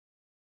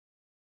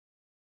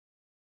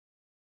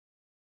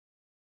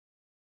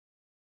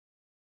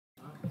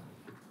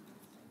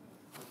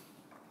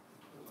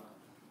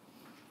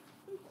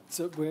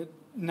So we're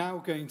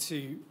now going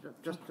to...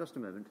 Just a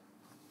moment.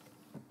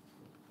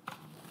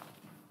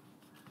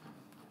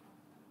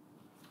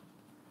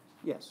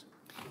 Yes.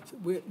 So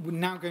we're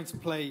now going to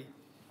play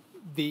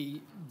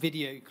the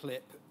video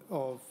clip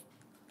of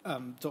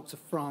Dr.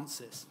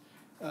 Francis.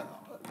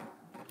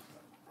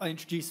 I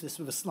introduced this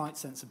with a slight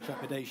sense of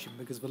trepidation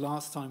because the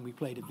last time we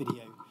played a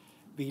video,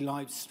 the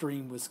live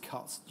stream was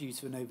cut due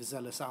to an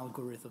overzealous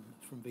algorithm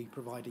from the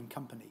providing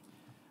company,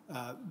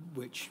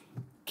 which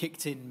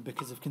kicked in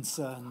because of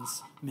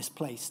concerns,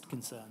 misplaced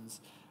concerns,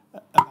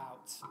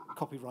 about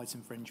copyright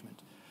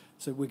infringement.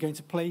 So we're going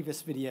to play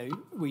this video.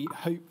 We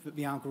hope that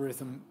the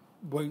algorithm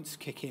won't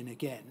kick in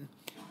again.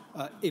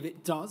 If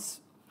it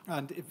does,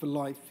 and if the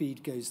live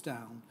feed goes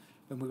down,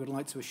 then we would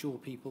like to assure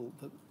people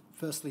that,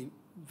 firstly,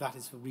 that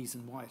is the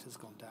reason why it has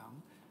gone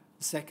down.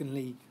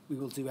 Secondly, we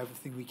will do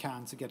everything we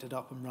can to get it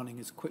up and running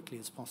as quickly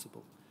as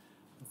possible.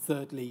 And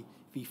thirdly,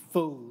 the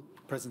full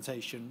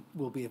presentation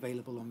will be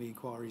available on the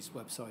inquiry's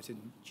website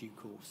in due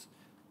course.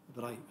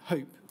 But I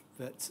hope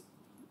that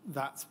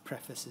that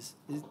preface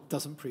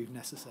doesn't prove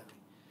necessary.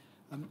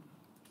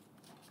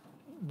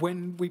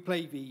 When we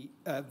play the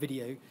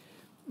video,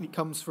 it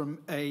comes from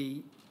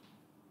a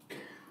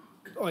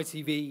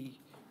ITV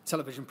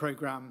television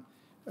programme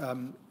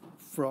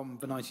from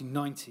the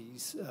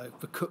 1990s,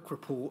 the Cook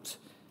Report,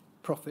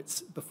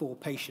 Profits Before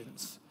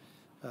Patients.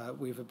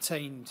 We've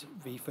obtained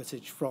the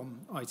footage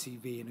from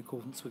ITV in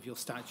accordance with your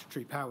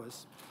statutory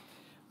powers.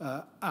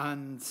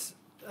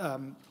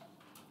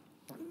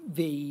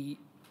 The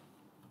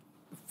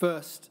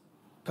first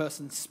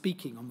person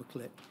speaking on the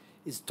clip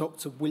is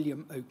Dr.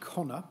 William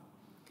O'Connor,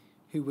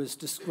 who was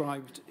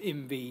described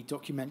in the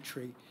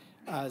documentary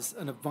as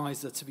an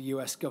advisor to the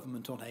US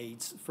government on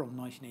AIDS from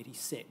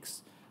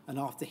 1986. And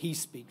after he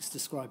speaks,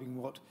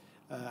 describing what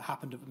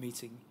happened at the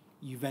meeting,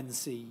 you then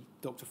see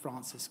Dr.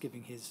 Francis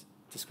giving his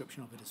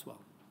description of it as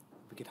well.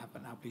 We could have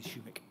that now, please,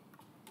 Shumik.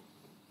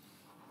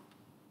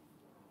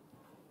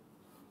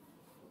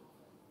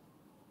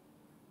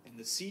 In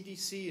the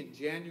CDC in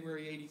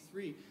January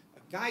 '83, a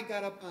guy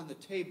got up on the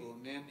table,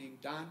 a man named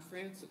Don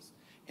Francis,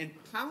 and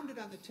pounded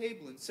on the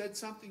table and said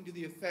something to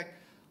the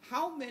effect,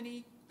 how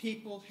many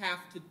people have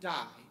to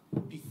die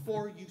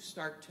before you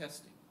start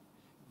testing?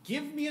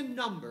 Give me a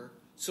number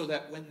so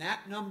that when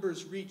that number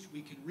is reached,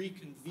 we can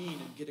reconvene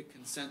and get a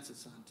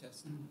consensus on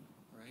testing,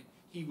 right?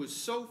 He was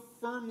so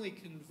firmly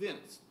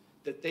convinced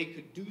that they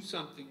could do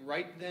something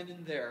right then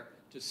and there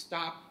to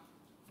stop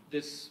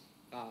this,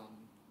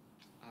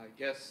 I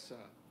guess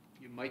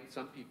you might,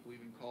 some people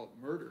even call it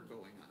murder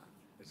going on.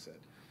 I said,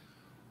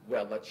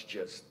 well, let's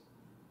just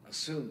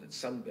assume that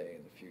someday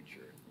in the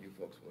future, you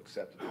folks will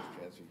accept that there's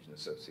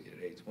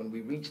transfusion-associated AIDS. When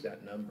we reach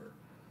that number,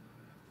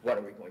 what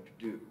are we going to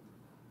do?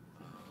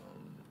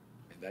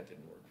 And that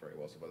didn't work very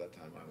well. So by that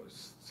time, I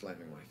was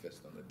slamming my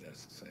fist on the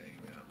desk saying,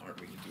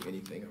 aren't we going to do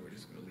anything, or are we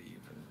just going to leave?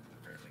 And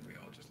apparently we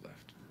all just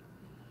left.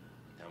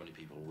 How many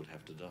people would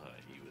have to die,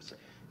 he was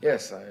saying?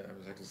 Yes, I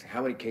was actually saying,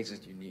 how many cases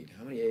do you need?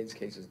 How many AIDS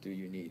cases do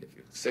you need? If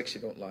you have 6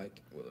 you don't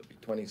like, will it be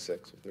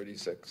 26 or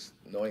 36?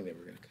 Knowing they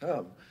were going to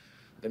come,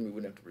 then we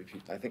wouldn't have to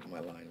repeat. I think my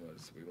line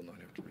was, we will not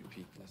have to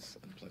repeat this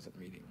unpleasant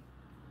meeting.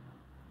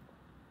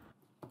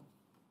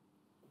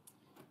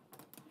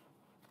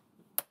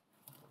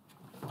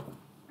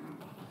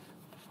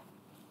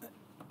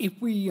 If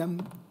we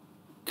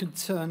could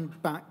turn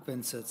back,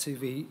 then, sir, to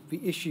the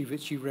issue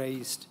that you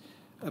raised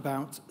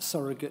about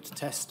surrogate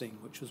testing,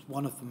 which was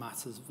one of the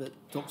matters that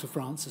Dr.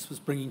 Francis was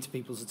bringing to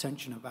people's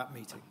attention at that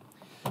meeting.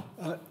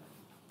 If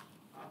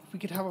we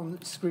could have on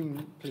the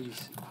screen,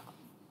 please,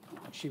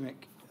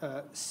 Shumik,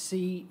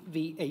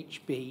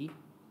 CVHB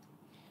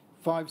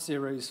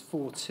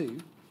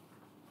 5042.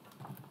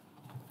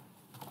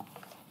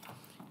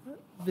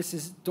 This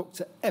is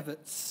Dr.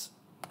 Everett's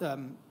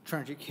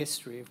tragic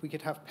history. If we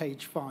could have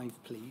page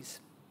 5, please.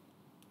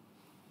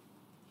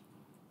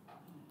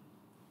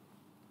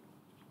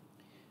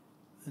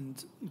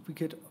 And if we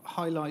could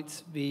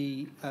highlight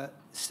the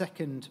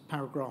second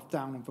paragraph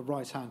down on the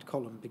right-hand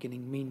column,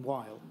 beginning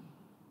meanwhile.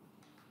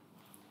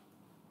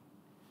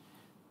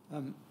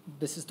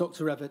 This is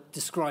Dr. Everett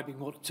describing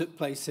what took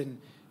place in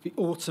the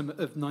autumn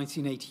of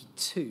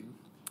 1982.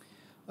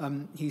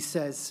 He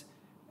says,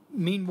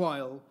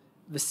 meanwhile,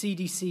 the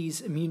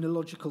CDC's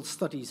immunological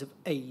studies of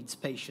AIDS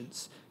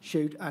patients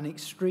showed an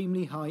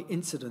extremely high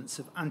incidence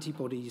of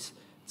antibodies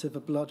to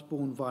the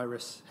blood-borne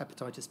virus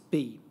hepatitis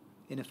B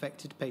in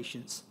affected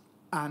patients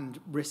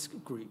and risk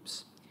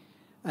groups,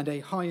 and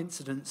a high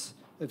incidence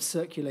of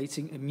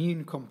circulating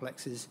immune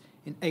complexes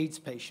in AIDS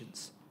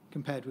patients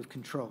compared with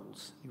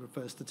controls. He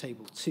refers to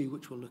Table 2,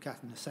 which we'll look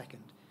at in a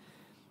second.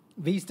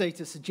 These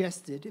data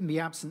suggested, in the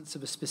absence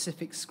of a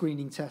specific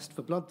screening test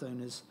for blood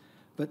donors,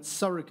 that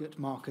surrogate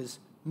markers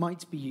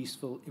might be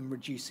useful in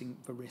reducing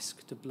the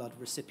risk to blood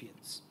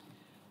recipients.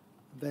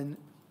 Then,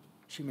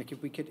 Shumik,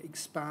 if we could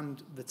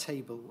expand the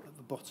table at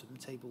the bottom,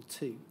 Table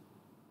 2.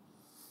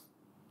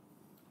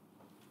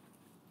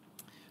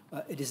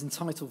 It is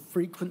entitled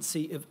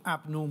Frequency of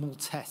Abnormal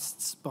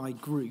Tests by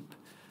Group,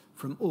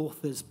 from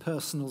author's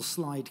personal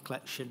slide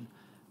collection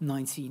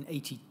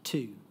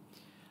 1982.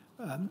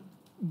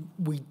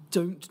 We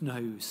don't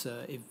know,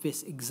 sir, if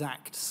this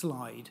exact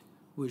slide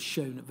was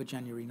shown at the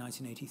January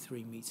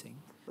 1983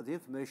 meeting. But the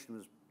information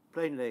was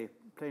plainly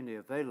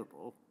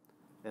available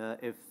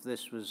if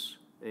this was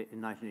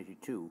in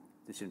 1982,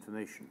 this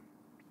information.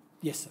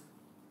 Yes, sir.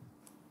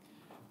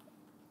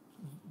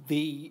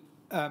 The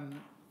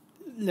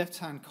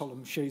left-hand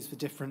column shows the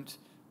different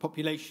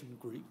population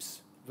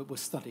groups that were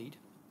studied.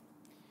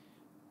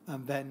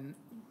 And then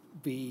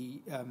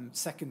the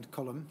second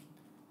column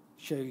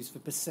shows the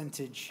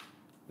percentage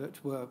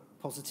that were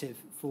positive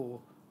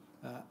for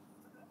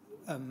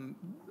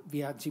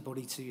the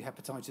antibody to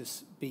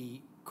hepatitis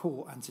B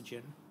core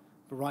antigen.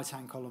 The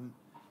right-hand column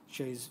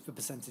shows the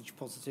percentage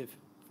positive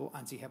for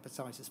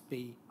anti-hepatitis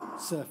B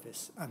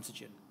surface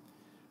antigen.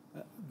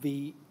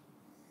 The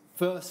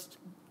first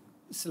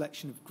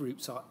selection of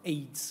groups are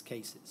AIDS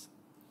cases.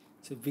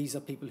 So these are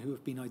people who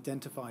have been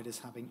identified as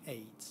having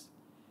AIDS.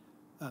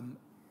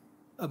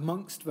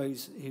 Amongst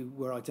those who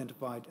were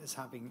identified as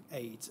having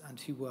AIDS and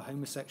who were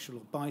homosexual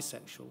or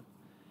bisexual,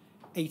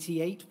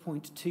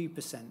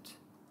 88.2%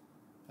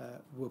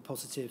 were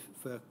positive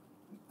for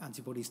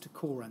antibodies to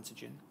core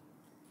antigen,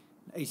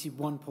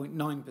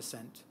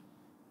 81.9%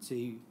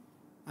 to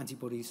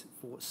antibodies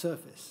for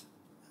surface,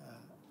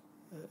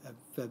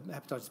 for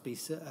hepatitis B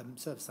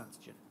surface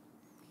antigen.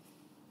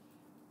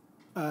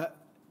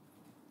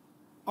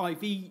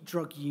 IV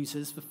drug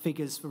users, the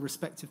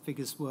respective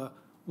figures were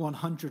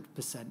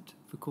 100%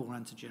 for core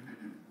antigen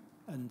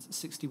and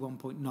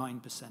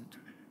 61.9%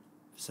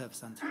 for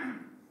surface antigen.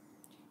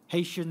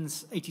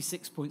 Haitians,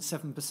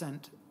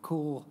 86.7%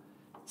 core,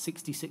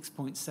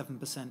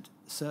 66.7%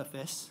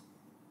 surface,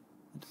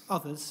 and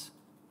others,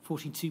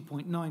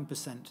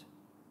 42.9%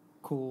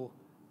 core,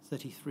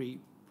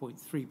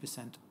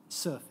 33.3%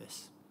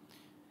 surface.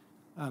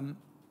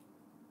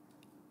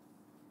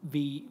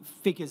 The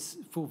figures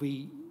for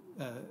the,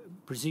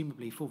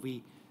 presumably for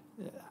the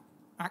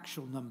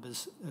actual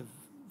numbers of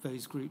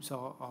those groups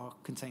are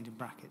contained in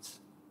brackets.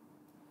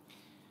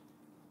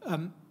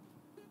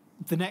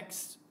 The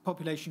next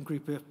population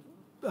group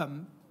are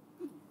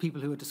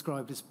people who are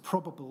described as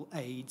probable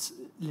AIDS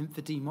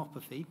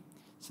lymphedemopathy,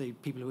 so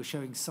people who are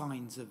showing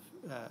signs of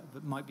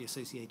that might be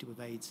associated with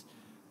AIDS.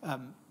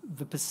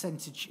 The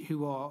percentage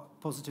who are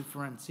positive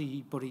for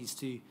antibodies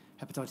to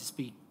hepatitis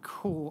B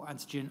core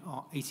antigen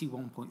are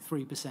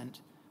 81.3%, and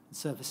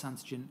surface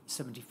antigen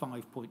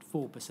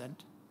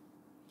 75.4%.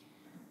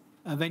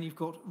 And then you've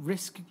got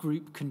risk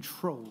group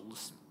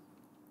controls.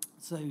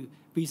 So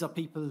these are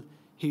people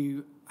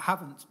who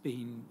haven't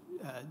been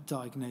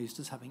diagnosed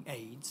as having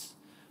AIDS,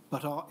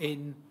 but are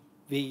in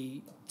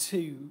the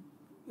two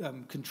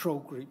control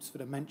groups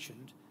that are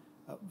mentioned.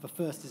 The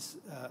first is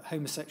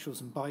homosexuals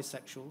and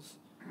bisexuals,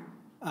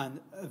 and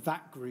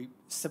that group,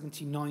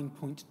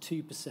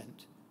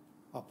 79.2%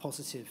 are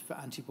positive for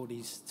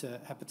antibodies to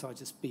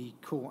hepatitis B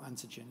core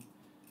antigen,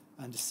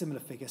 and a similar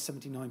figure,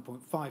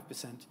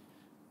 79.5%,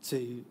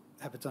 to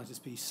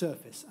hepatitis B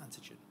surface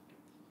antigen.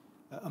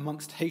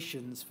 Amongst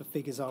Haitians, the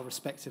figures are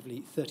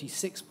respectively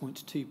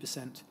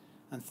 36.2%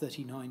 and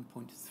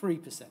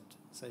 39.3%,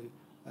 so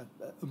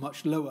a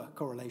much lower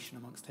correlation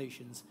amongst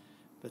Haitians,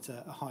 but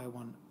a higher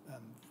one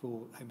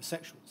for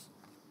homosexuals.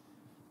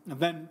 And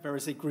then there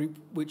is a group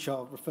which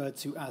are referred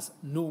to as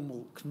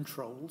normal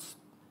controls,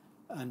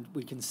 and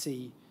we can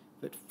see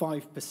that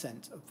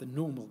 5% of the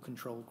normal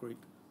control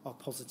group are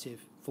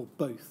positive for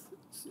both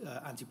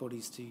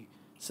antibodies to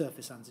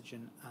surface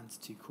antigen and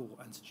to core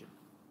antigen.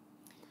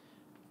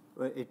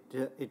 Well,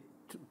 it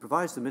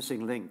provides the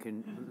missing link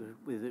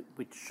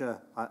which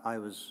I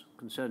was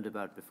concerned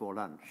about before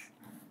lunch.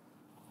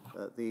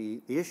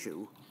 The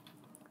issue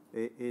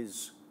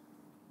is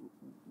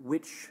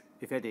which,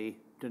 if any,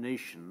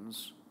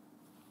 donations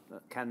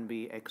can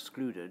be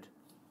excluded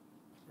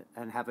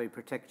and have a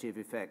protective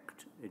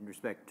effect in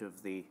respect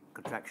of the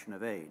contraction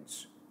of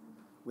AIDS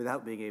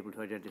without being able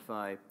to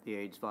identify the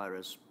AIDS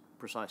virus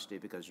precisely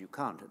because you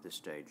can't at this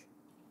stage.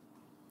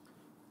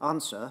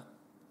 Answer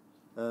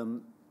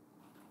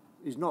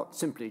is not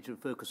simply to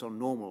focus on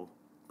normal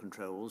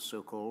controls,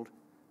 so-called.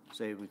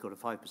 Say we've got a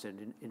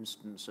 5%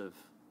 instance of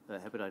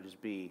hepatitis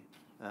B,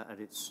 and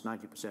it's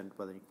 90%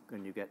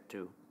 when you get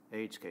to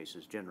AIDS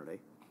cases generally.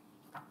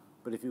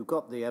 But if you've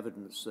got the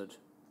evidence that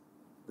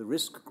the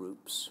risk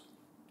groups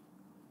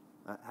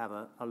have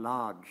a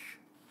large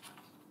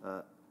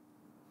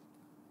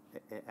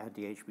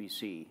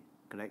anti-HBC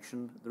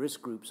connection, the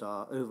risk groups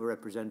are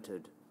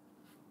overrepresented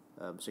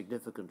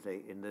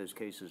significantly in those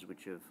cases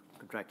which have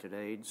contracted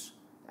AIDS,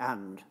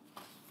 and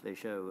they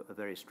show a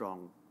very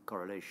strong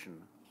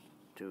correlation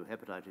to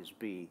hepatitis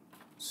B,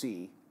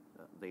 C,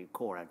 the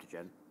core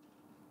antigen,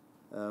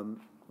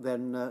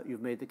 then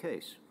you've made the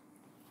case.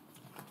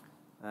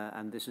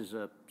 And this is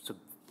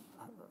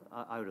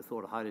I would have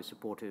thought, highly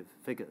supportive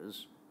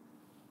figures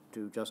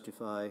to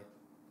justify,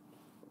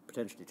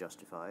 potentially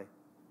justify,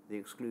 the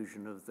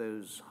exclusion of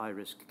those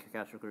high-risk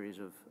categories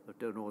of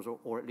donors,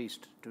 or at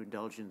least to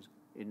indulge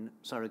in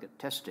surrogate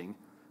testing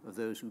of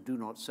those who do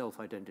not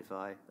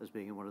self-identify as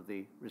being in one of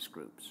the risk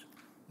groups.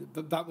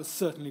 But that was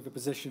certainly the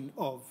position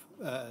of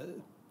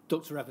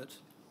Dr. Everett.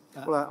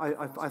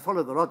 Well, I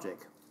follow the logic.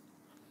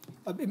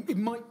 It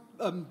might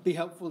be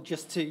helpful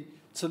just to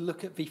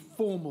look at the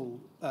formal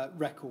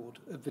record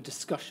of the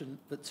discussion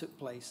that took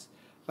place.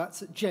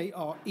 That's at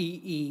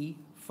JREE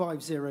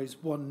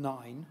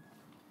 5019,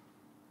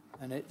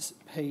 and it's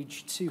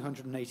page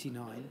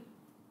 289.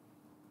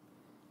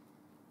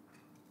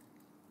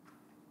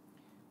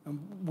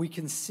 And we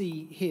can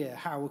see here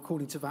how,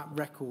 according to that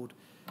record,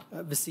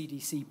 the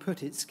CDC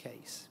put its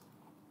case.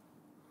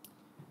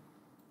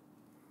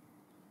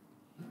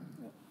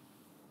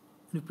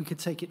 And if we could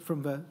take it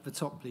from the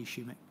top, please,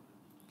 Shumik.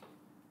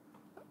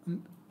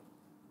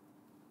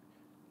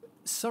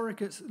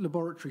 Surrogate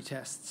laboratory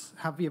tests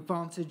have the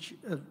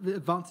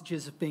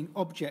advantages of being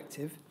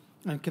objective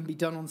and can be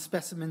done on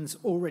specimens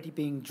already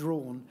being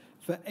drawn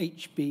for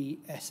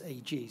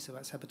HBsAg, so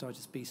that's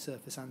hepatitis B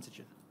surface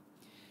antigen.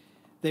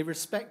 They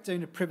respect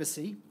donor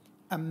privacy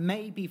and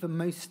may be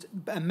most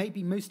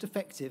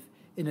effective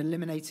in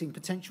eliminating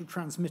potential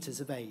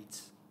transmitters of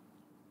AIDS.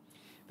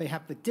 They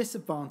have the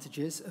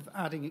disadvantages of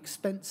adding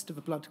expense to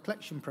the blood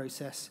collection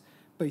process,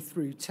 both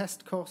through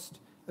test cost,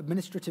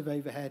 administrative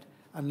overhead,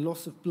 and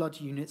loss of blood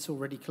units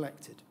already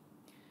collected.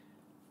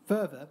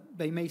 Further,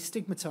 they may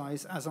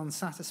stigmatise as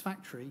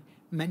unsatisfactory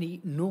many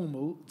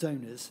normal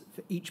donors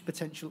for each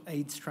potential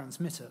AIDS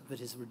transmitter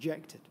that is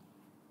rejected.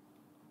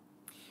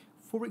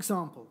 For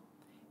example,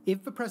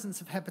 if the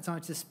presence of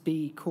hepatitis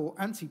B core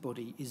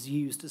antibody is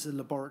used as a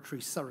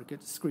laboratory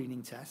surrogate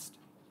screening test,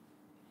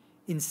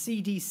 in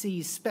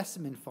CDC's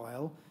specimen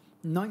file,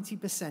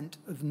 90%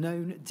 of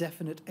known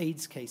definite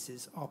AIDS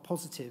cases are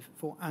positive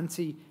for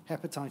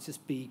anti-hepatitis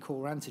B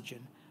core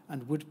antigen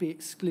and would be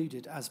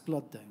excluded as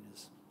blood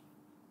donors.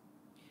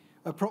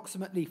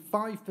 Approximately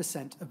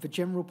 5% of the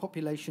general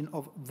population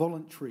of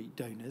voluntary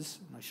donors,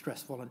 and I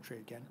stress voluntary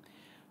again,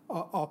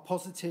 are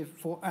positive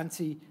for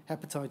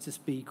anti-hepatitis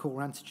B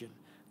core antigen,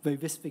 though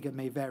this figure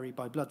may vary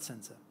by blood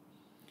centre.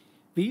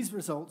 These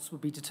results would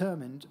be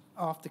determined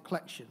after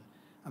collection,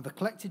 and the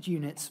collected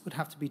units would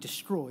have to be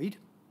destroyed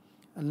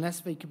unless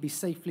they could be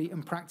safely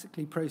and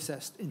practically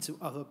processed into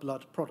other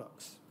blood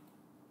products.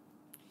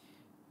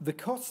 The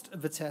cost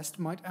of the test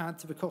might add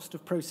to the cost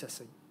of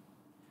processing.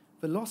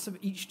 The loss of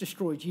each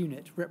destroyed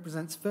unit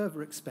represents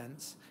further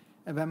expense,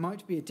 and there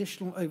might be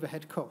additional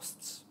overhead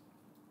costs.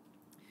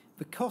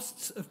 The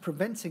costs of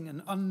preventing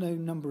an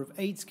unknown number of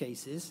AIDS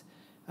cases,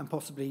 and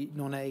possibly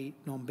non-A,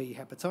 non-B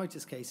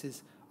hepatitis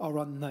cases, are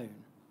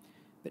unknown.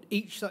 But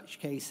each such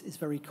case is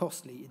very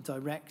costly in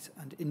direct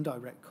and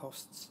indirect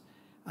costs,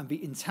 and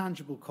the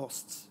intangible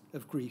costs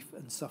of grief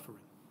and suffering.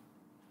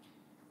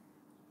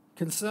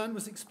 Concern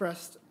was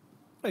expressed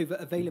over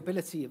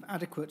availability of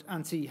adequate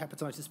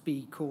anti-hepatitis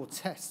B core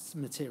tests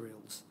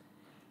materials.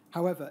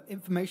 However,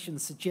 information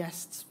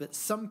suggests that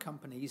some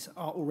companies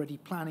are already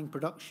planning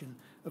production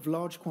of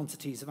large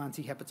quantities of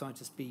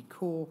anti-hepatitis B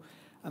core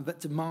and that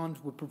demand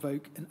would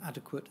provoke an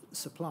adequate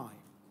supply.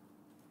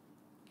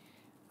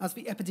 As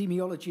the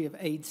epidemiology of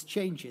AIDS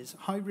changes,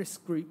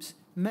 high-risk groups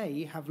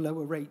may have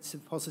lower rates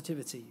of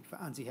positivity for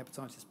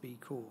anti-hepatitis B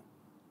core.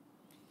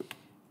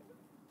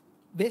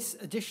 This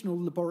additional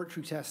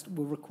laboratory test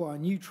will require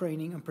new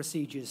training and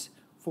procedures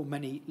for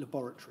many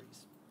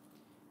laboratories.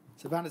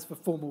 So that is the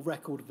formal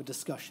record of the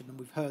discussion, and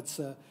we've heard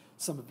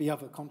some of the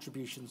other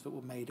contributions that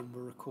were made and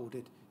were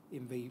recorded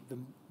in the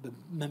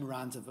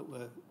memoranda that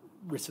were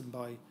written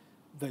by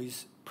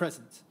those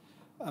present.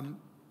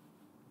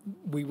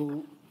 We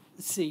will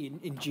see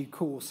in due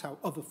course how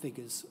other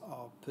figures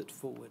are put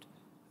forward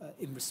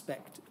in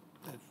respect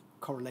of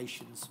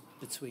correlations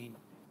between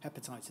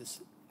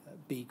hepatitis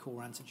B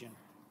core antigen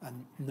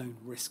and known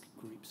risk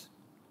groups.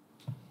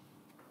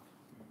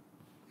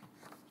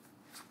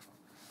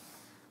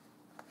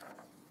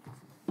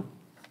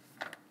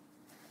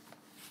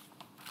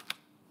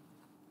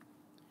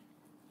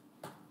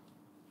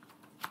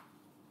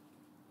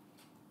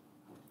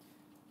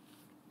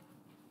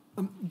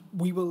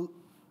 We will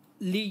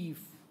leave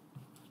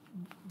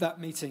that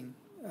meeting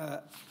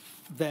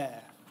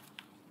there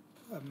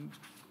and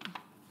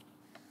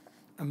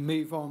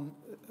move on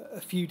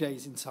a few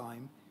days in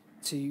time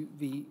to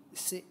the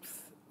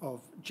 6th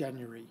of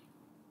January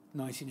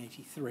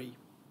 1983,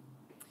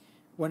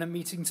 when a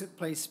meeting took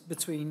place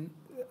between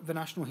the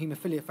National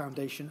Haemophilia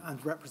Foundation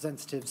and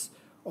representatives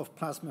of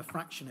plasma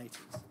fractionators.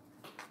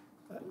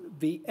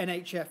 The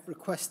NHF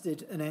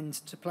requested an end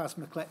to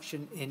plasma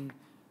collection in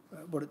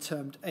what it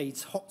termed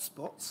AIDS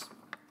hotspots.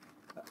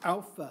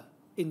 Alpha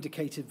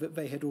indicated that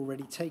they had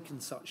already taken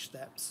such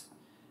steps,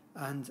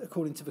 and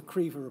according to the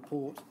Creever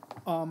report,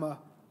 Armour,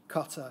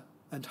 Cutter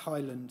and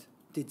Highland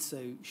did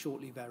so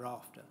shortly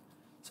thereafter.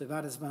 So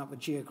that is about the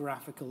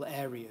geographical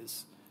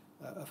areas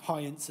of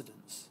high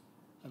incidence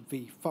of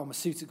the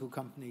pharmaceutical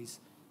companies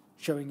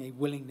showing a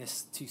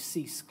willingness to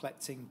cease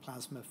collecting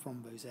plasma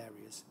from those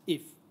areas,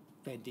 if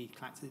they indeed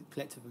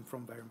collected them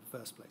from there in the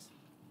first place.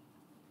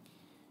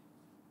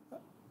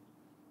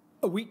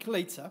 A week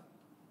later,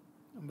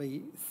 on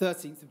the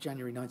 13th of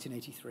January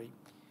 1983,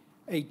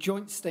 a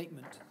joint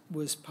statement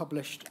was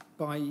published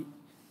by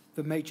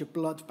the major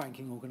blood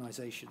banking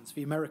organisations,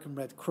 the American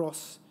Red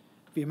Cross,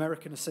 the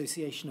American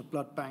Association of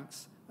Blood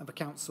Banks, and the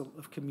Council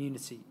of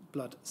Community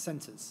Blood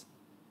Centres.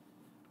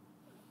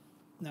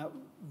 Now,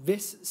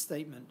 this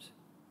statement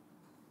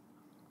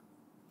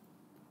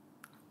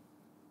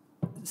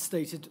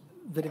stated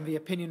that in the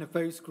opinion of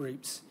those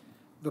groups,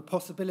 the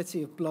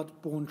possibility of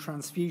blood-borne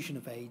transfusion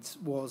of AIDS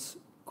was,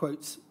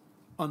 quote,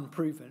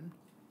 unproven,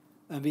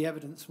 and the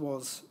evidence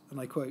was, and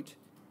I quote,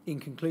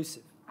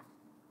 inconclusive.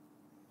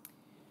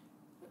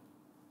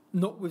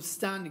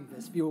 Notwithstanding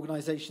this, the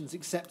organisations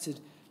accepted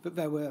that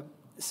there were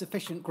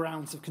sufficient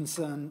grounds of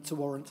concern to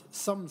warrant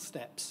some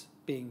steps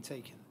being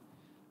taken,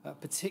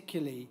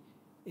 particularly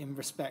in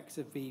respect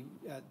of the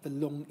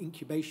long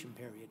incubation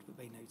period that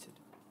they noted.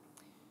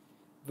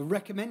 The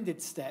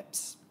recommended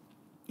steps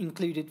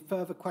included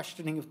further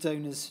questioning of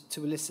donors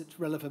to elicit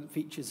relevant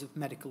features of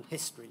medical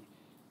history,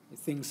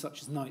 things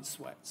such as night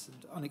sweats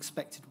and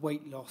unexpected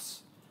weight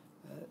loss,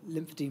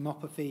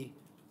 lymphadenopathy,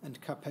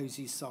 and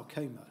Kaposi's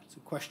sarcoma. So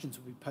questions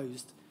would be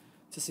posed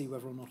to see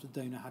whether or not a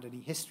donor had any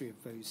history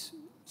of those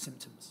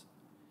symptoms.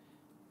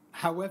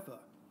 However,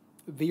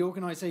 the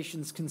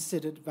organisations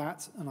considered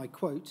that, and I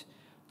quote,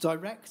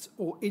 direct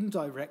or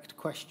indirect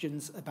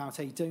questions about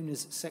a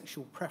donor's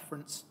sexual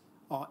preference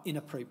are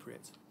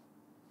inappropriate.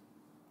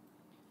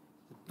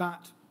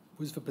 That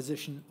was the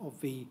position of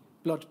the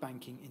blood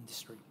banking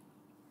industry.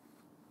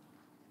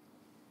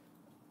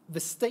 The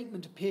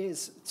statement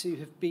appears to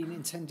have been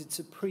intended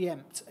to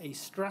preempt a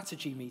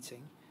strategy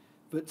meeting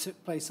that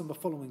took place on the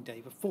following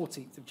day, the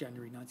 14th of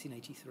January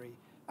 1983,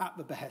 at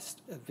the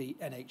behest of the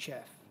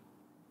NHF.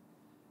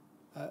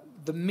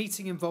 The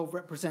meeting involved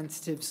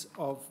representatives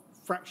of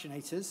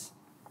fractionators,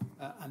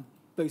 and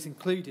those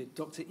included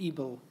Dr.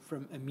 Ebel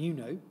from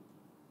Immuno.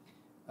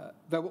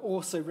 There were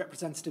also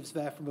representatives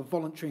there from the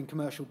voluntary and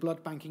commercial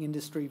blood banking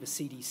industry, the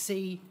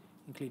CDC,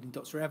 including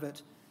Dr.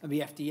 Everett, and the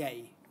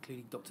FDA,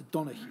 including Dr.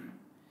 Donoghue.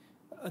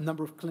 A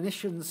number of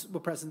clinicians were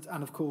present,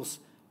 and of course,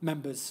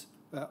 members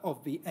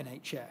of the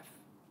NHF.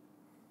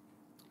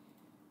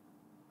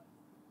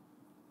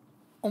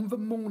 On the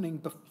morning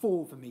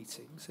before the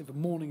meeting, so the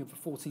morning of the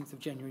 14th of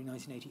January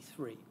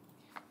 1983,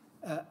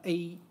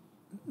 a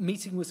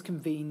meeting was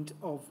convened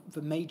of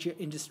the major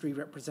industry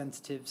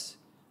representatives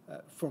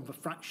from the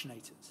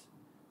fractionators.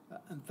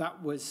 And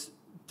that was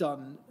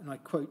done, and I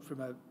quote from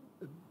a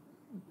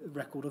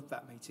record of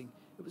that meeting,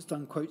 it was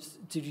done, quote,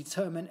 to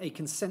determine a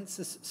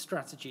consensus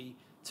strategy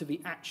to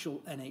the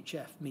actual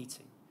NHF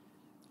meeting.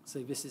 So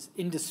this is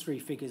industry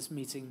figures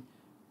meeting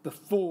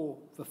before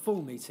the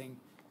full meeting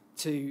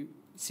to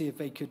see if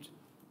they could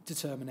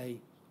determine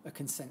a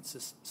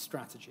consensus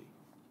strategy.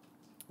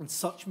 And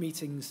such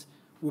meetings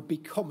would be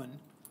common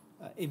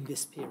in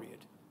this period.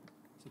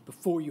 So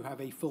before you have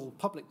a full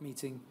public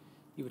meeting,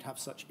 you would have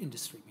such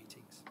industry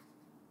meetings.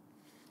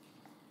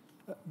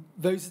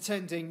 Those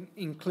attending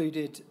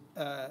included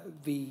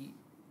the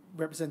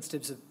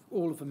representatives of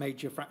all of the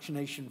major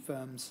fractionation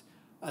firms,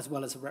 as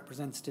well as a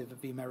representative of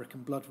the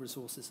American Blood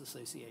Resources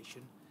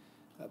Association,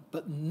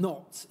 but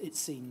not, it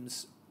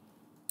seems,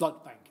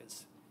 blood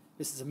bankers.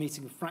 This is a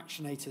meeting of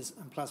fractionators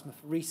and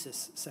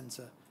plasmapheresis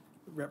centre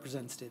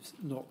representatives,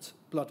 not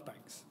blood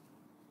banks.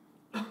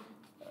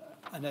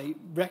 And a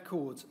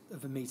record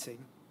of the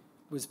meeting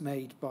was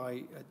made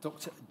by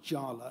Dr.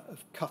 Ajala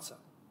of Qatar.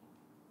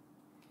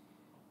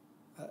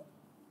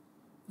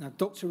 Now,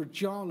 Dr.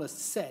 Ajala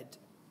said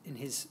in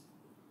his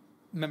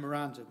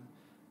memorandum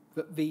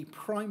that the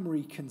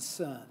primary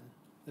concern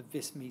of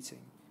this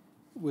meeting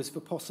was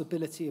the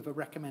possibility of a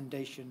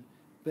recommendation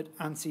that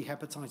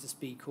anti-hepatitis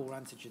B core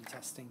antigen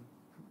testing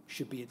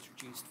should be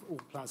introduced for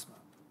all plasma.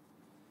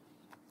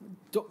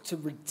 Dr.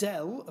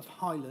 Riddell of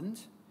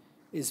Highland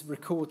is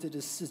recorded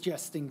as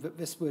suggesting that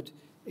this would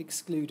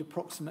exclude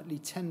approximately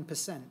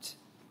 10%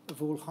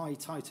 of all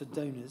high-titer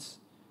donors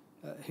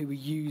who were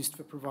used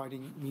for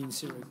providing immune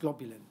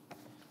seroglobulin.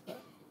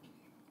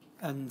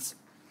 And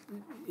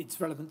it's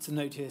relevant to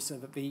note here so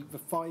that the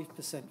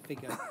 5%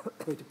 figure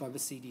quoted by the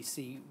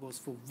CDC was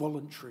for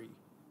voluntary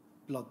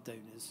blood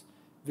donors.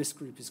 This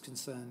group is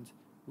concerned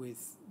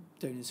with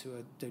donors who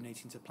are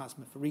donating to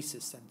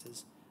plasmapheresis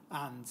centres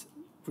and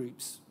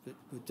groups that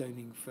were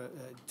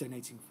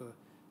donating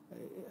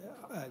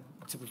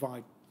to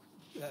provide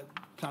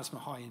plasma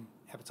high in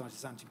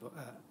hepatitis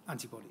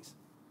antibodies.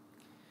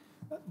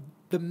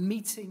 The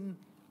meeting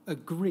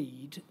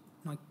agreed,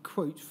 and I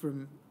quote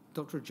from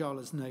Dr.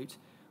 Ajala's note,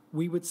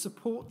 we would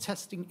support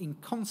testing in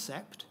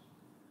concept,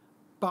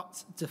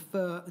 but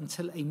defer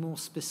until a more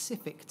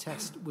specific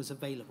test was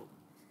available.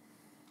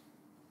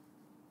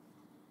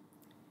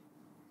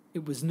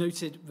 It was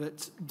noted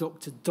that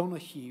Dr.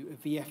 Donoghue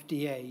of the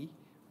FDA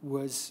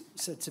was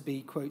said to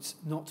be, quote,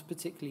 not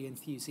particularly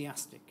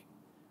enthusiastic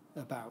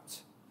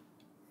about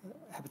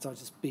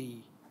hepatitis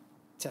B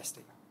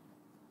testing.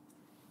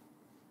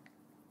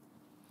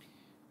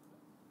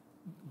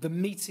 The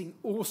meeting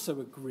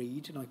also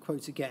agreed, and I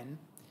quote again,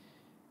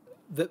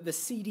 that the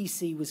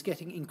CDC was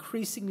getting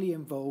increasingly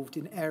involved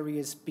in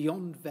areas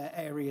beyond their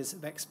areas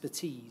of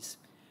expertise,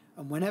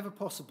 and whenever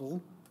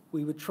possible,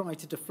 we would try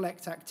to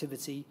deflect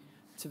activity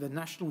to the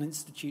National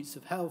Institutes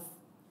of Health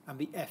and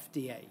the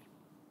FDA.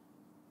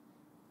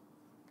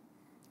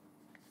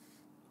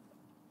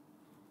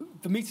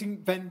 The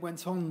meeting then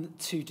went on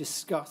to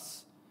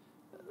discuss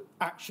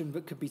action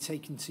that could be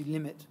taken to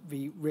limit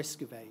the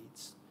risk of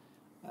AIDS.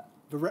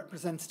 The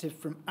representative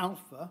from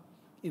Alpha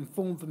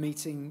informed the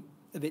meeting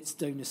of its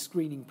donor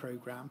screening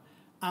programme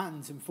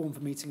and informed the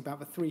meeting about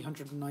the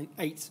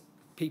 308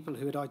 people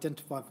who had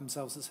identified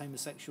themselves as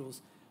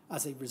homosexuals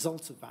as a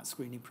result of that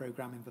screening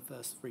programme in the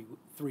first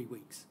three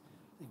weeks,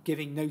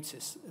 giving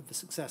notice of the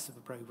success of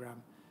the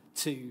programme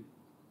to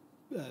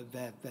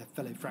their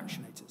fellow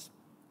fractionators.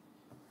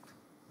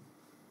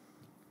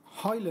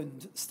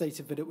 Highland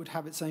stated that it would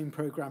have its own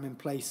programme in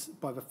place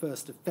by the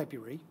 1st of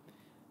February,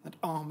 and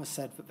Armour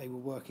said that they were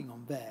working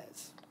on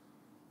theirs.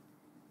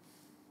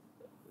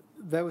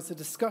 There was a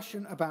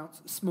discussion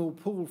about small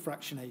pool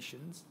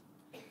fractionations,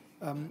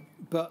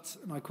 but,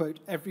 and I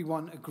quote,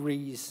 everyone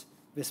agrees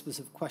this was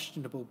of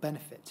questionable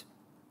benefit.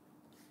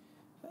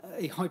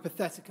 A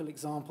hypothetical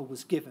example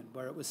was given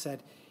where it was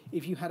said,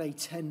 if you had a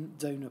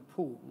 10-donor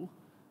pool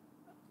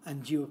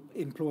and you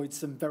employed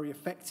some very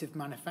effective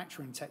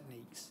manufacturing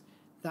techniques,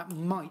 that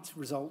might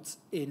result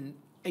in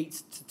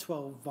 8 to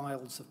 12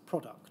 vials of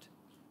product.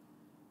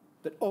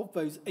 But of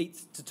those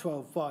 8 to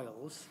 12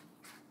 vials,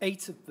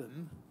 8 of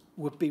them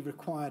would be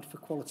required for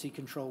quality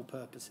control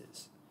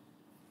purposes.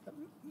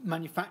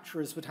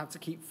 Manufacturers would have to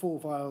keep 4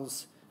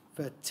 vials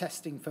for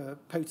testing for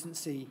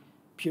potency,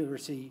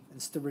 purity,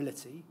 and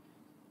sterility.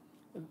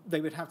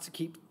 They would have to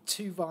keep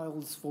 2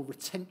 vials for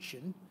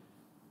retention,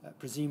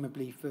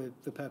 presumably for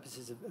the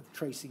purposes of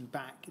tracing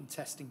back and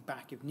testing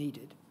back if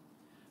needed.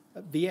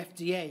 The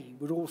FDA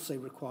would also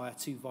require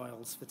 2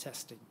 vials for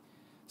testing.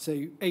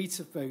 So 8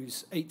 of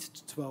those 8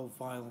 to 12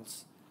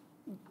 vials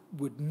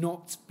would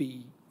not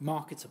be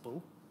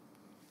marketable.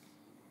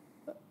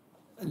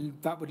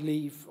 And that would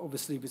leave,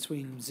 obviously,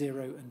 between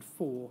 0 and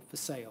 4 for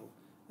sale.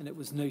 And it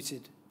was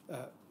noted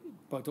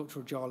by Dr.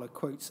 Ojala,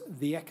 quotes,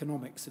 the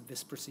economics of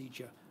this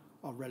procedure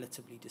are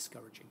relatively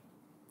discouraging.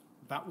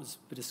 That was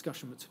the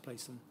discussion that took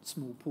place on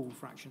small pool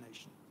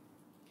fractionation.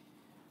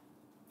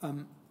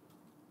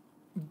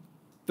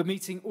 The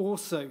meeting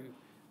also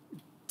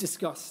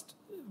discussed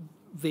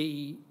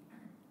the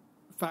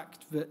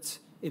fact that,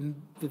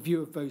 in the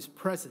view of those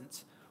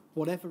present,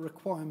 whatever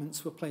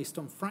requirements were placed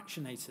on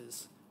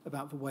fractionators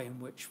about the way in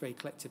which they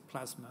collected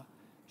plasma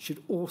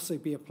should also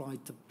be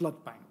applied to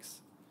blood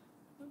banks,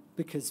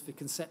 because the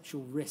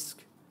conceptual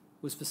risk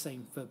was the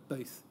same for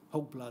both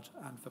whole blood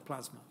and for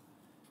plasma.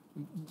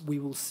 We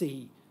will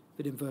see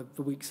that in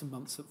the weeks and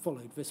months that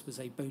followed, this was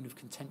a bone of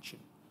contention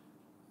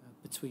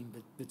between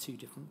the two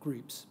different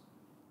groups.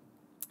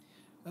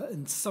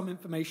 And some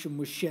information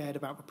was shared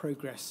about the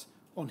progress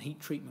on heat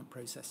treatment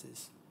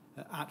processes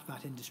at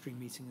that industry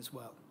meeting as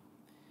well.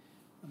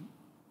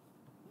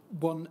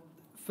 One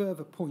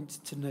further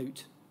point to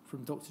note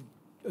from Dr.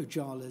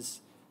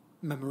 Ojala's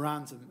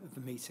memorandum of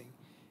the meeting,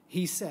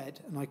 he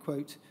said, and I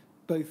quote,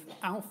 both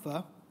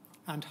Alpha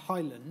and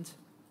Highland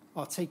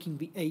are taking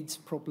the AIDS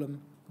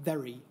problem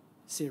very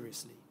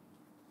seriously.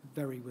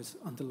 Very was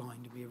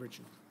underlined in the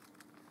original.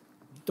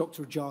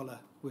 Dr. Ojala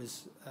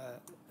was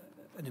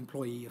an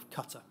employee of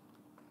Qatar.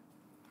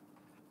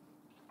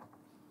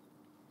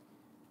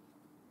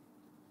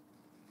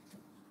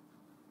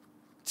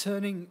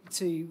 Turning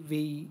to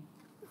the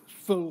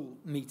full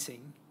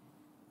meeting,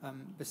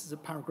 this is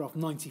at paragraph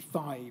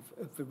 95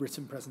 of the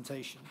written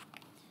presentation.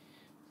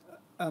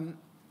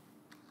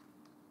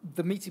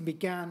 The meeting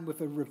began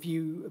with a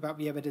review about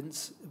the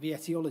evidence of the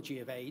etiology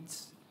of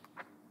AIDS.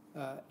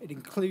 It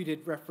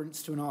included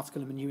reference to an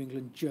article in the New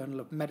England Journal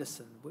of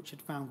Medicine, which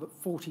had found that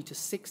 40 to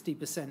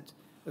 60%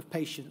 of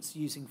patients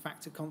using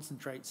factor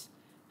concentrates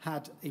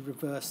had a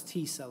reverse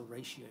T-cell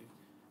ratio.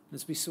 And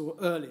as we saw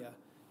earlier,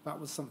 that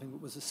was something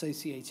that was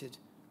associated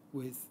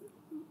with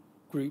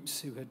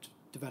groups who had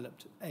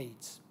developed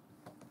AIDS.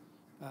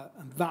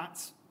 And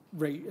that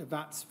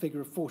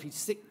figure of 40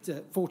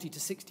 to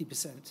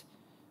 60%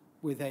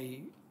 with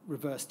a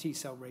reverse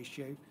T-cell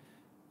ratio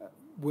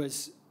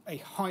was a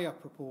higher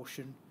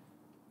proportion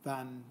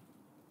than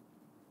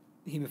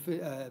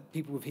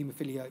people with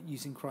haemophilia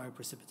using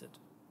cryoprecipitate.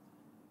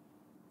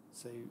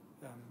 So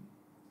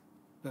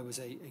there was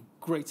a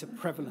greater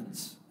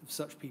prevalence of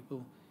such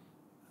people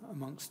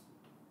amongst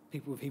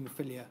people with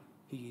haemophilia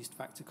who used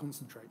factor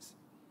concentrates.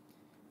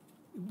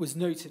 It was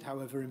noted,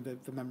 however, in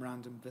the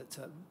memorandum that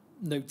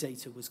no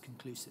data was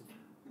conclusive.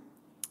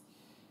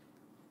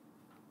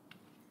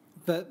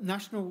 The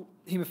National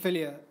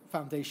Haemophilia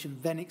Foundation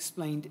then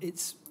explained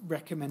its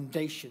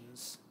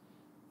recommendations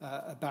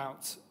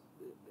about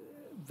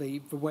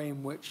the way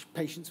in which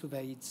patients with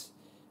AIDS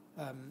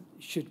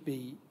should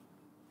be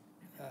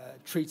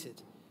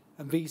treated.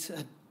 And these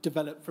had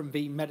developed from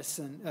the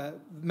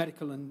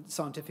Medical and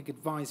Scientific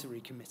Advisory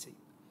Committee.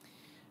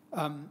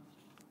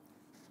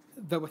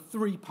 There were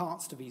 3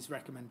 parts to these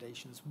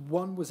recommendations.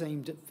 One was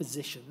aimed at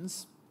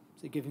physicians,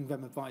 so giving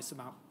them advice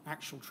about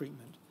actual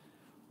treatment.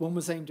 One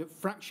was aimed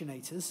at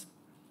fractionators,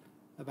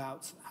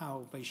 about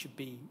how they should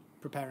be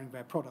preparing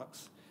their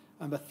products.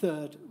 And the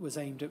third was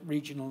aimed at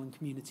regional and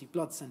community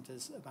blood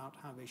centres about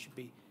how they should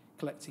be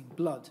collecting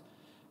blood.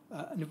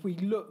 And if we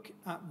look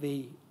at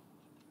the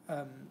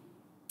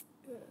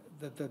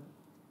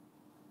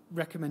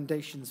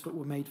recommendations that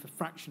were made for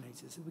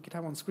fractionators, if we could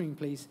have on screen,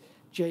 please,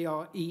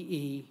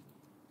 JREE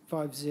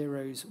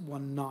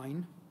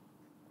 5019.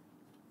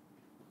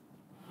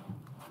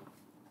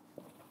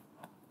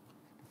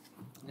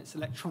 And it's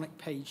electronic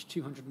page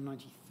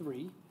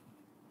 293.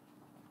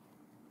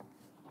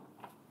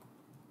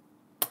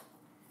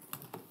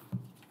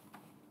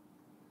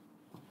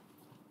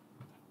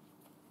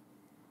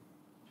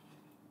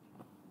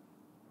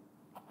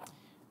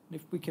 And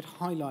if we could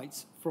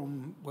highlight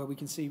from where we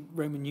can see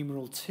Roman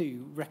numeral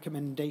 2,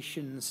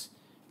 recommendations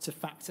to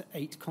factor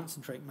 8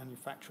 concentrate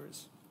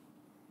manufacturers.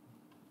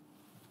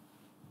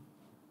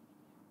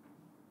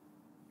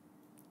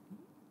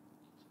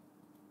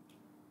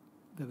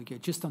 There we go,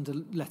 just under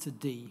letter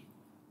D.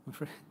 I'm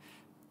afraid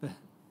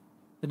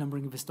the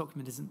numbering of this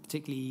document isn't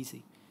particularly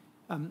easy.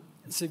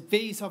 So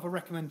these are the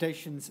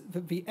recommendations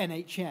that the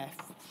NHF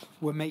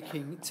were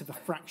making to the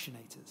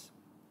fractionators.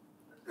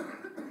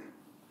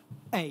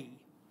 A.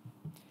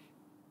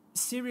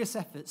 Serious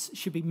efforts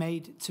should be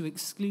made to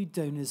exclude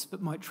donors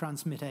that might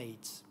transmit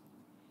AIDS.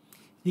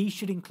 These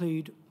should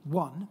include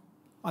 1.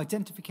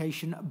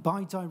 Identification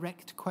by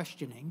direct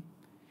questioning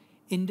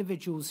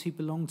individuals who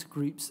belong to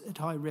groups at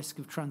high risk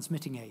of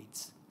transmitting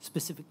AIDS,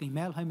 specifically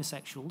male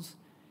homosexuals,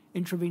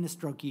 intravenous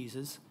drug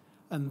users,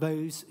 and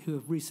those who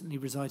have recently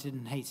resided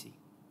in Haiti.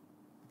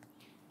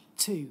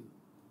 2.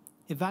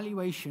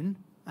 Evaluation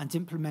and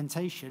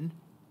implementation,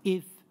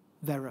 if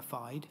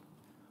verified,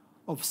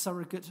 of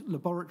surrogate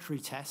laboratory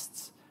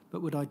tests that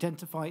would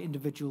identify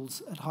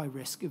individuals at high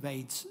risk of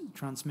AIDS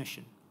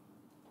transmission.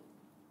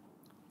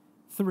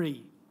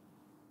 3.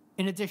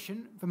 In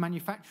addition, the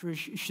manufacturers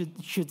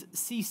should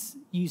cease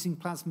using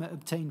plasma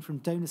obtained from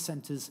donor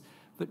centres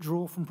that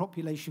draw from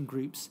population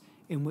groups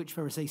in which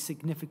there is a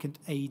significant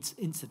AIDS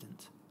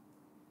incident.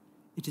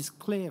 It is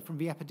clear from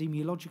the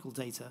epidemiological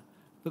data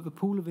that the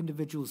pool of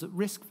individuals at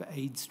risk for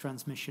AIDS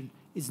transmission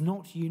is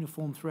not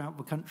uniform throughout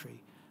the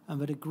country, and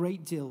that a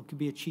great deal could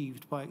be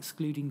achieved by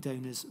excluding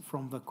donors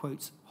from the,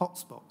 quote,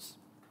 hotspots.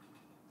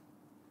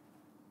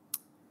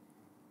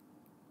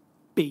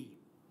 B.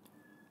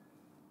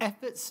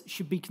 Efforts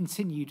should be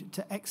continued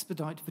to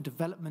expedite the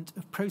development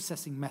of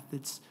processing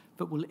methods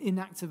that will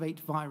inactivate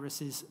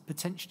viruses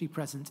potentially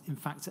present in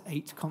factor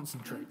 8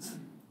 concentrates.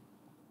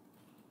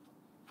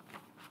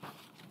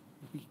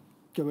 If we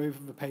go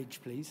over the page,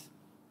 please.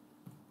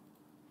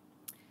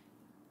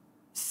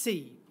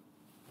 C.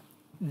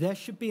 There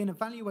should be an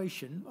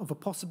evaluation of a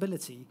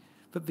possibility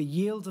that the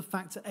yield of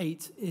factor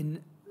 8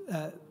 in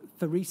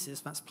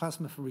pheresis, that's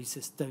plasma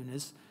pheresis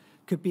donors,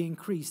 could be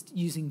increased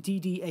using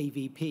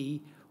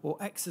DDAVP or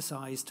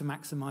exercise to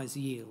maximise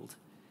yield.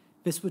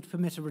 This would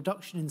permit a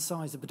reduction in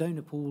size of the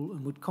donor pool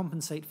and would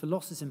compensate for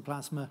losses in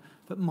plasma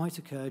that might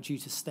occur due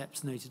to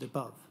steps noted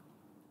above.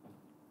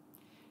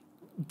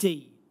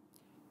 D.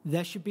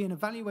 There should be an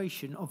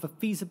evaluation of the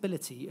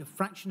feasibility of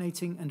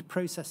fractionating and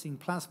processing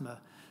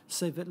plasma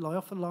so that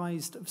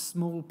lyophilized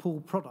small pool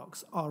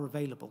products are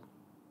available.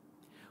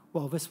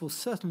 While this will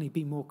certainly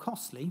be more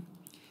costly,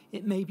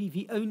 it may be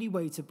the only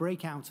way to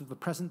break out of the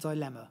present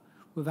dilemma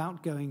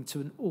without going to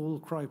an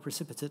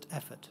all-cryoprecipitate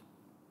effort.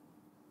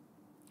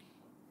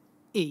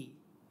 E.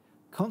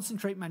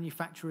 Concentrate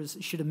manufacturers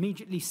should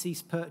immediately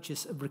cease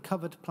purchase of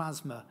recovered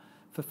plasma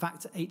for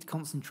factor 8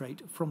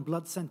 concentrate from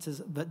blood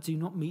centres that do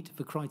not meet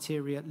the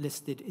criteria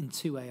listed in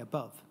 2A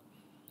above.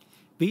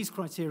 These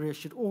criteria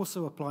should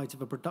also apply to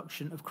the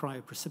production of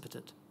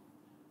cryoprecipitate.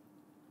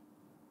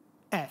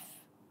 F.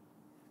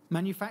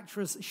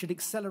 Manufacturers should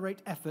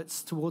accelerate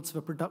efforts towards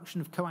the production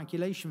of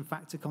coagulation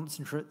factor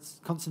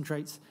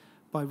concentrates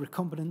by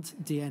recombinant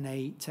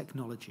DNA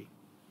technology.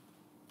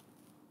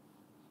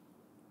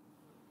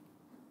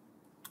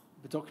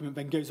 The document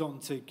then goes on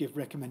to give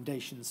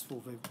recommendations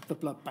for the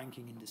blood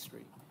banking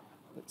industry.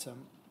 But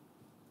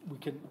we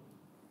can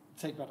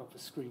take that off the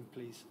screen,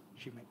 please,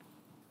 Shumik.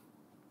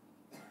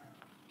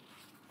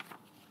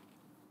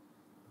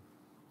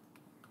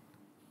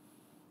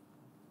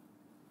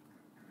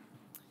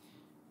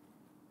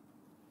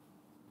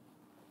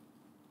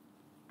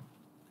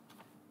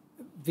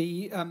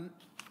 The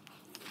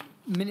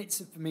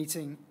minutes of the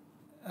meeting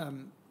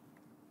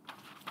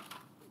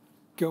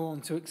go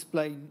on to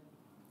explain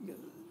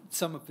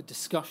some of the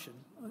discussion.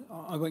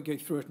 I won't go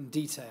through it in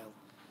detail,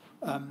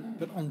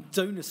 but on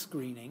donor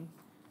screening,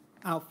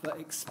 Alpha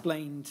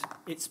explained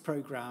its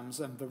programs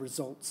and the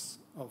results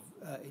of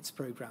its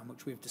program,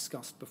 which we've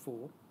discussed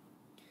before.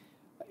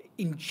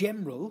 In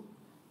general,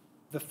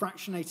 the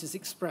fractionators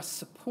expressed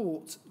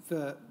support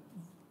for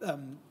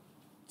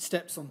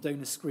steps on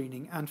donor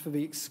screening and for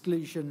the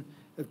exclusion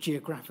of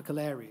geographical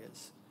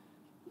areas.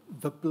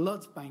 The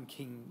blood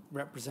banking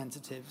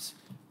representatives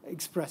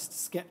expressed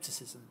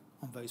scepticism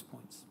on those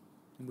points.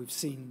 And we've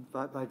seen...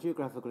 By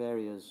geographical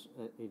areas,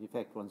 in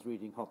effect, one's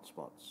reading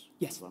hotspots.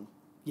 Yes. One.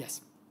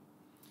 Yes.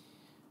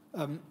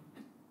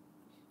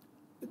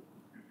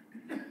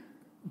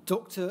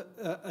 Dr.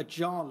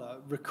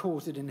 Ajala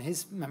recorded in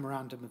his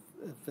memorandum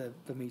of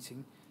the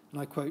meeting,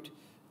 and I quote,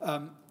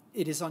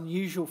 "It is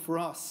unusual for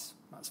us,"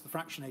 that's the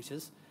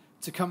fractionators,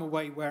 "to come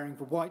away wearing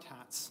the white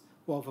hats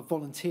while the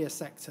volunteer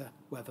sector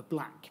wear the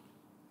black."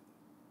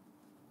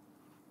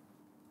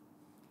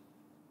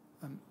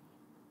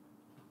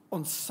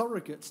 On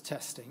surrogate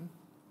testing,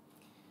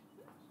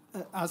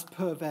 as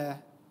per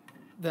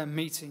their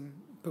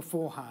meeting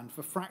beforehand,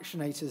 the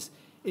fractionators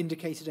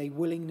indicated a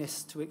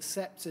willingness to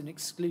accept an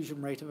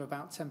exclusion rate of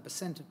about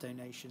 10% of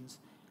donations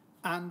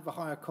and the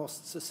higher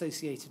costs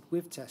associated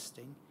with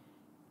testing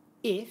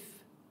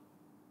if,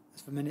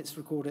 as the minutes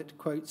record it,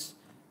 quotes,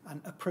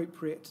 "an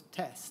appropriate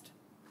test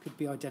could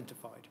be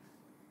identified."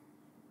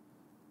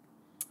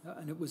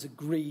 And it was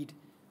agreed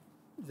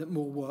that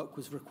more work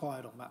was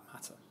required on that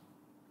matter.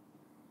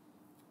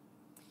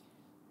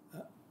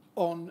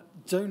 On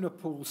donor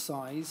pool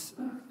size,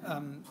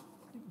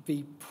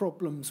 the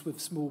problems with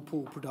small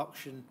pool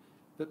production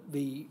that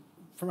the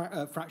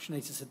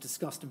fractionators had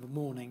discussed in the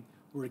morning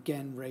were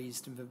again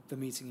raised in the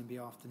meeting in the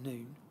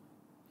afternoon.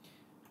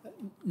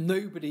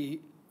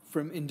 Nobody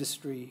from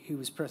industry who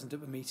was present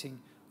at the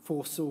meeting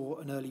foresaw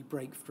an early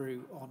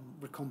breakthrough on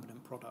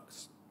recombinant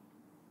products.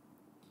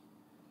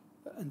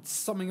 And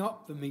summing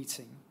up the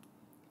meeting,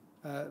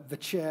 the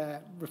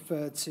chair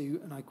referred to,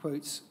 and I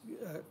quote,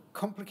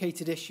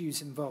 "complicated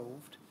issues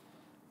involved,"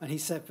 and he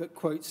said that,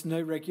 quotes,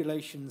 "no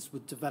regulations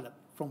would develop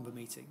from the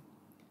meeting."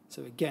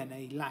 So again,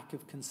 a lack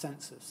of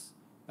consensus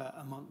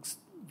amongst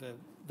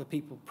the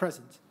people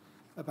present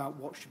about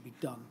what should be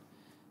done.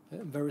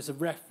 There is a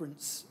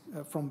reference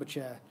from the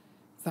chair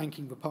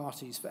thanking the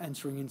parties for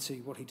entering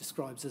into what he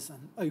describes as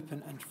an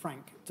open and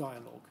frank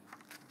dialogue.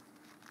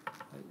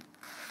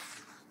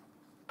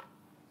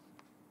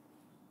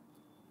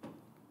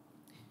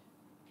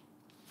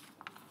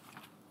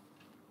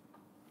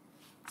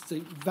 So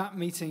that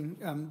meeting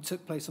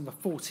took place on the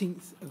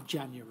 14th of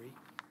January.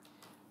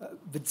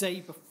 The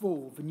day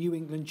before, the New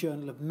England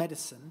Journal of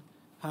Medicine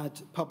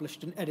had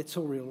published an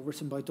editorial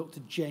written by Dr.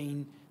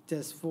 Jane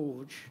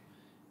Desforges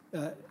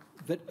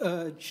that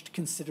urged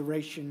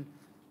consideration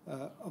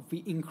of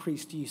the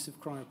increased use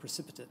of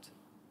cryoprecipitate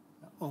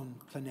on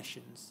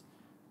clinicians.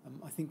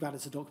 I think that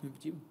is a document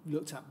that you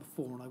looked at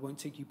before, and I won't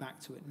take you back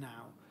to it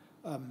now.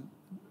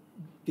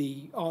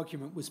 The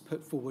argument was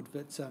put forward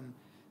that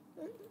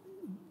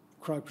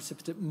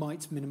cryoprecipitate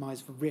might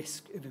minimise the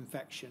risk of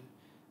infection,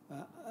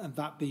 and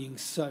that being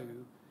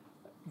so,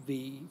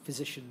 the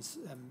physicians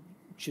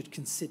should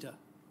consider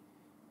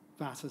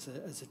that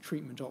as a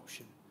treatment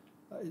option.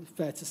 It's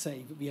fair to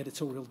say that the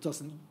editorial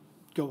doesn't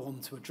go on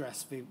to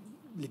address the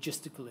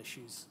logistical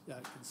issues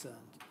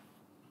concerned.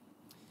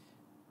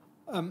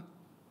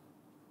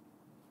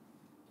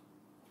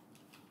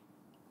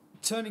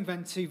 Turning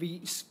then to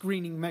the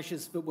screening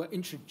measures that were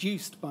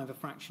introduced by the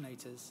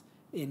fractionators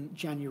in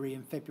January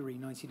and February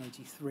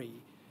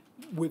 1983,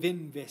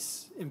 within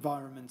this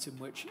environment in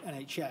which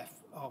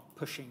NHF are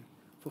pushing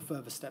for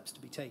further steps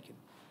to be taken.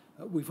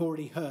 We've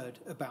already heard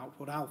about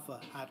what Alpha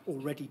had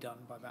already done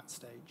by that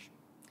stage.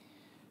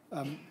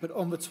 But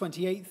on the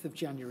 28th of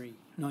January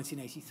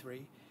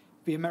 1983,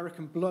 the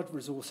American Blood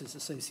Resources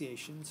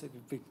Association, so the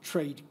big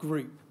trade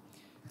group,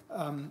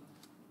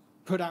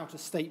 put out a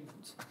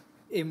statement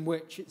in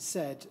which it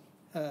said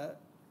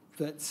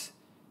that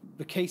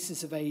the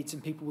cases of AIDS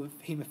in people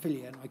with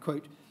haemophilia, and I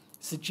quote,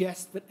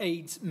 "suggest that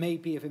AIDS may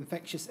be of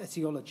infectious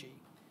etiology,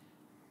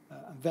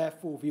 and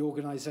therefore the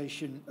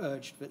organisation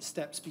urged that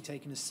steps be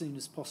taken as soon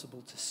as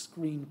possible to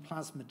screen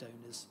plasma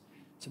donors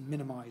to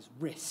minimise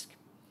risk."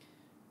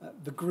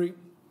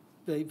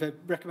 The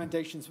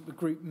recommendations that the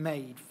group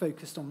made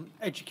focused on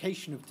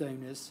education of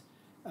donors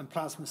and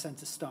plasma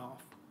centre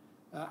staff,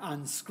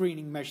 and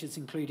screening measures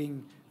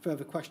including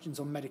further questions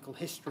on medical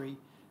history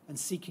and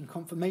seeking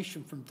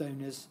confirmation from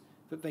donors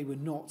that they were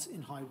not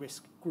in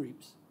high-risk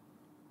groups.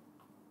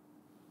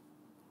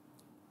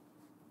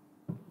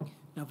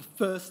 Now, the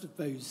first of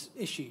those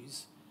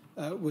issues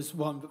was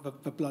one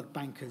that the blood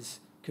bankers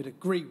could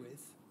agree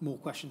with, more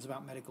questions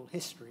about medical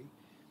history,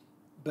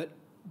 but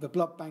the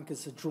blood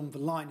bankers had drawn the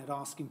line at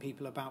asking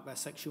people about their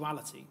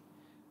sexuality,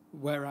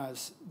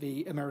 whereas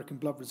the American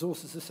Blood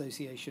Resources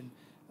Association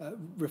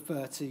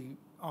refer to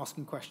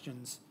asking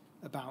questions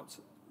about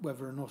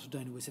whether or not a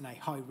donor was in a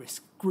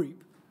high-risk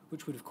group,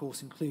 which would, of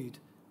course, include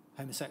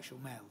homosexual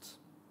males.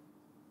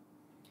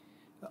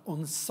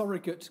 On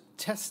surrogate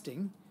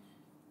testing,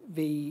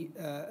 the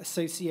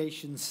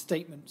association's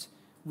statement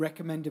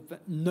recommended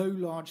that no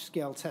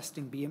large-scale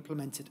testing be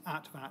implemented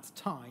at that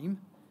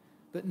time,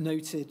 but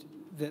noted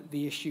that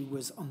the issue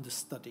was under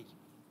study.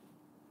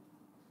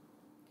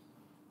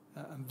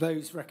 And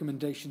those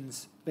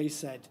recommendations, they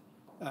said,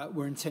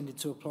 were intended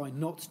to apply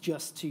not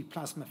just to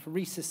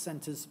plasmapheresis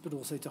centres, but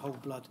also to whole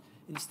blood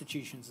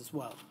institutions as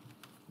well.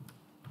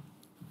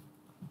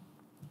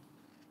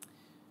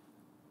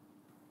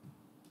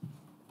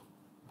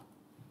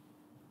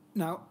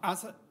 Now,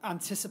 as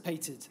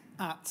anticipated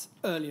at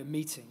earlier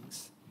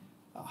meetings,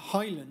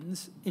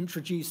 Highlands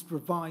introduced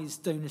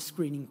revised donor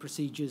screening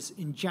procedures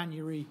in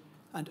January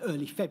and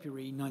early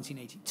February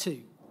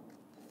 1982.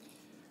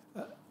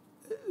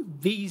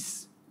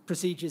 These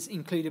procedures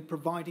included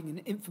providing an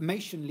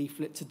information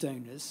leaflet to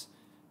donors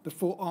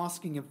before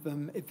asking of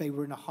them if they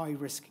were in a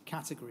high-risk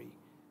category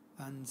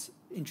and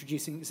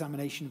introducing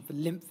examination of the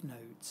lymph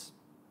nodes.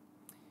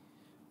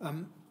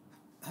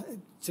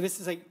 So this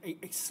is a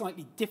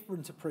slightly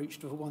different approach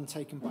to the one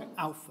taken by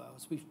Alpha.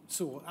 As we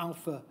saw,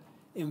 Alpha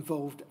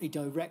involved a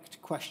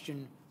direct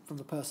question from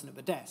the person at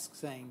the desk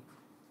saying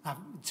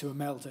to a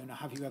male donor,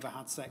 have you ever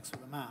had sex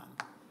with a man?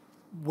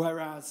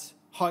 Whereas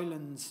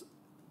Hyland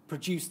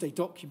produced a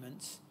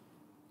document,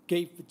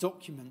 gave the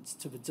document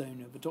to the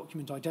donor. The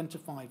document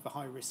identified the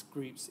high-risk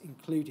groups,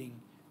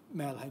 including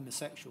male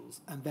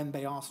homosexuals, and then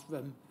they asked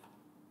them,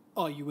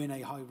 are you in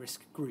a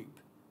high-risk group?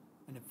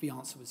 And if the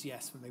answer was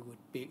yes, then they would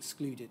be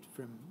excluded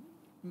from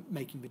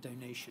making the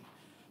donation.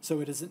 So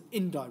it is an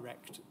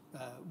indirect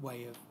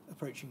way of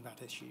approaching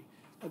that issue.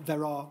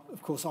 There are,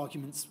 of course,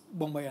 arguments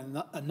one way or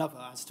another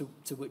as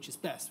to which is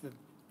best. There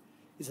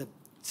is a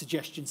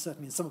suggestion,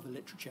 certainly in some of the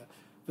literature,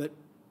 that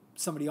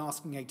somebody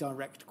asking a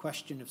direct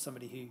question of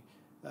somebody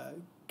who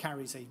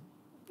carries a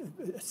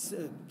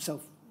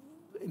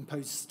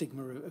self-imposed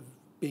stigma of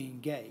being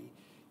gay,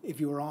 if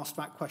you were asked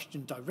that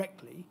question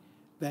directly,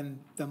 then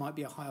there might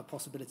be a higher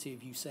possibility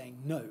of you saying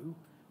no,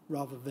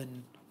 rather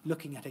than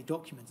looking at a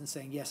document and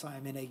saying, yes, I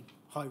am in a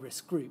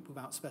high-risk group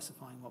without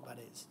specifying what that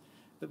is.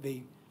 But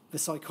the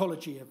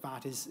psychology of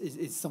that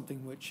is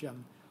something which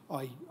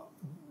I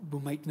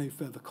will make no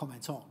further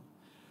comment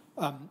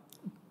on.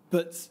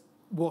 But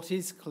what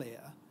is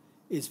clear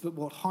is that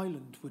what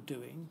Hyland were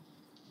doing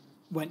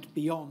went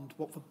beyond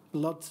what the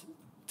blood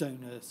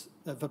donors,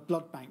 the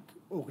blood bank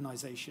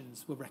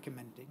organisations were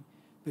recommending,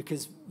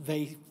 because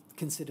they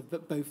considered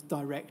that both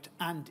direct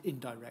and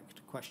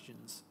indirect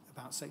questions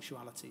about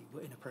sexuality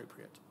were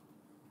inappropriate.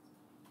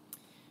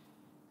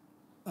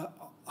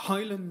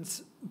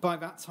 Hyland, by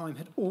that time,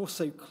 had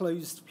also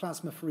closed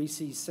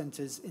plasmapheresis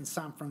centres in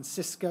San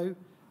Francisco,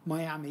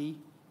 Miami,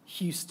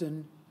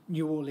 Houston,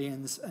 New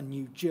Orleans, and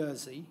New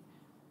Jersey,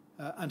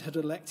 and had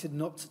elected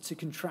not to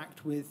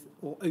contract with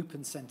or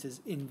open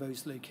centres in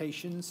those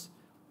locations,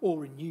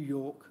 or in New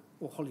York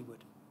or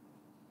Hollywood.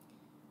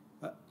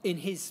 In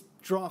his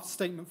draft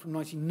statement from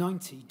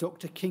 1990,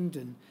 Dr.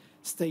 Kingdon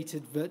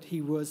stated that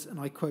he was, and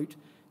I quote,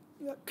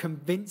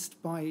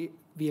 convinced by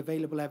the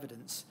available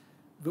evidence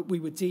that we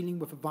were dealing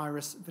with a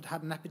virus that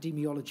had an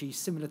epidemiology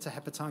similar to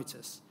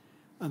hepatitis,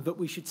 and that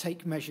we should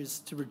take measures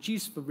to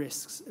reduce the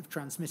risks of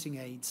transmitting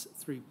AIDS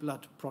through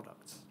blood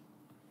products.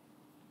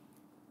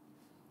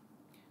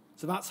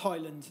 So that's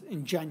Hyland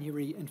in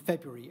January and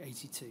February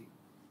 83.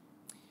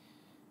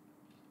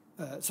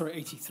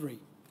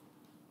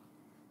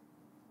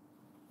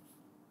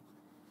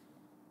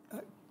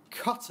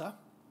 Cutter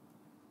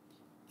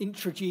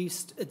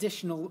introduced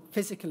additional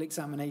physical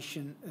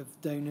examination of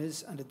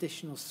donors and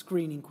additional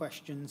screening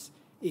questions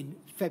in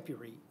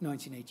February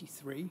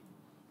 1983.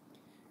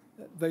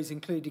 Those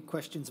included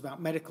questions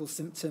about medical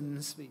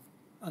symptoms, the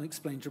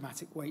unexplained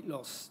dramatic weight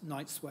loss,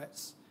 night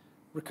sweats,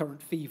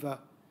 recurrent fever.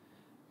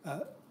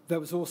 There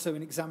was also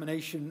an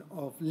examination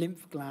of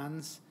lymph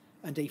glands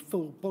and a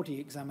full body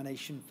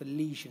examination for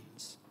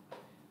lesions.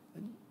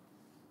 And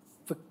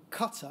for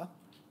Cutter,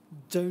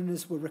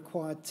 donors were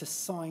required to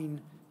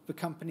sign the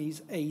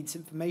company's AIDS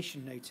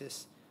information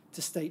notice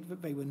to state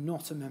that they were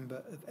not a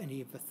member of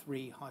any of the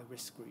three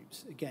high-risk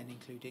groups, again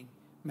including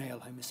male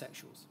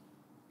homosexuals.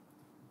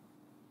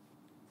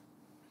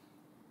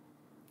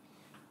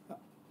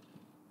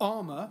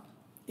 Armour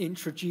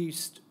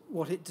introduced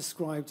what it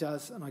described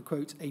as, and I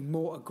quote, a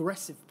more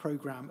aggressive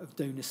programme of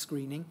donor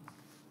screening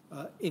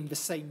in the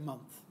same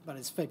month, that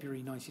is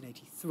February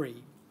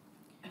 1983.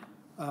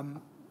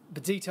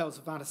 The details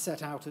of that are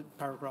set out at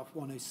paragraph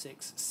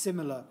 106,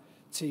 similar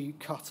to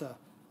Cutter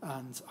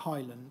and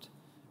Hyland.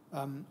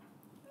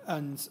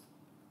 And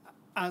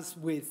as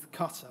with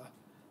Cutter,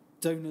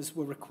 donors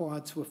were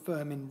required to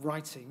affirm in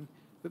writing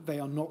that they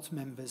are not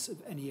members of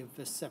any of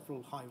the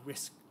several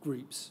high-risk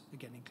groups,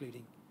 again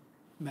including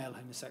male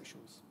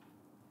homosexuals.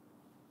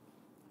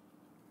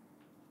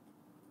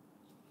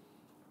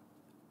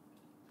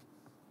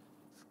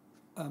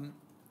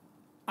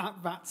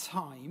 At that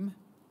time,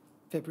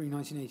 February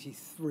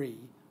 1983,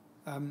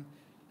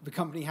 the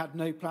company had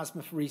no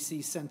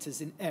plasmapheresis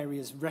centres in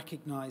areas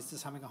recognised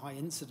as having a high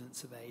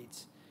incidence of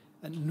AIDS,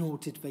 and nor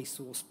did they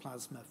source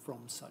plasma from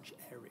such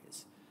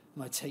areas.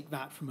 And I take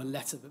that from a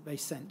letter that they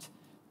sent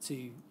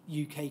to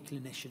UK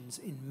clinicians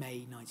in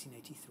May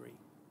 1983.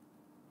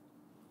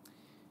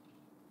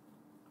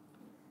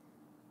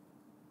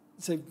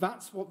 So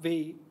that's what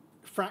the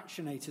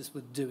fractionators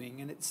were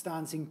doing, and it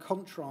stands in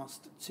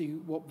contrast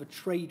to what the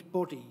trade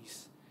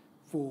bodies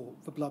for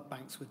the blood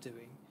banks were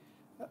doing.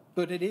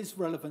 But it is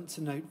relevant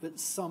to note that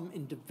some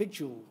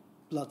individual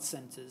blood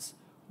centres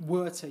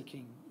were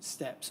taking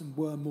steps and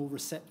were more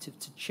receptive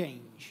to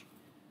change.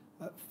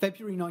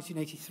 February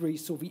 1983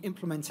 saw the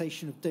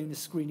implementation of donor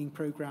screening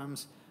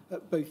programmes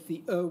at both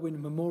the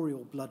Irwin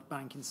Memorial Blood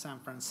Bank in San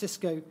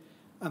Francisco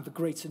and the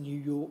Greater New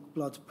York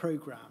Blood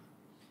Programme.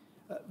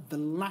 The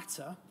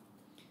latter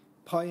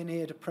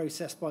pioneered a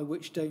process by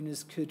which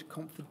donors could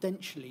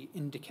confidentially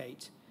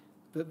indicate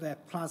that their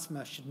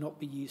plasma should not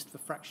be used for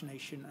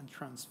fractionation and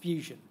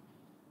transfusion,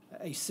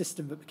 a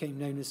system that became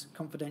known as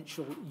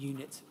confidential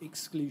unit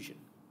exclusion.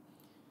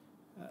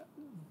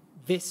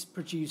 This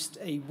produced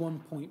a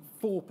 1.4%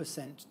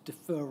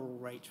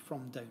 deferral rate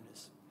from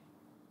donors.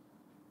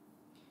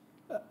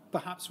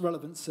 Perhaps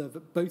relevant, sir,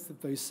 that both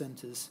of those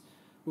centres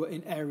were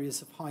in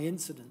areas of high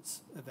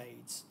incidence of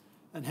AIDS,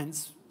 and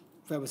hence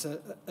there was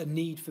a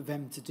need for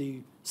them to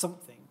do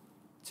something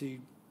to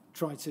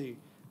try to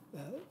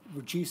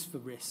reduce the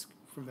risk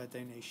from their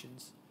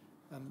donations,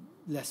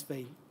 lest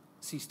they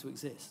cease to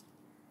exist.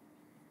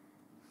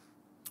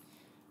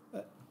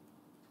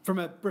 From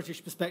a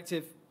British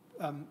perspective,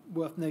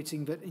 worth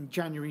noting that in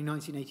January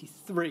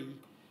 1983,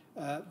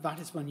 that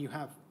is when you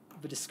have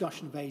the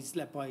discussion of AIDS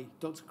led by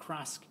Dr.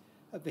 Krask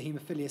at the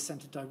Haemophilia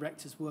Centre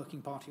Directors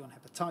Working Party on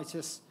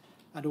Hepatitis,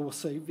 and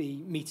also the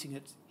meeting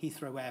at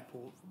Heathrow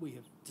Airport we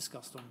have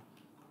discussed on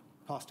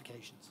past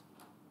occasions.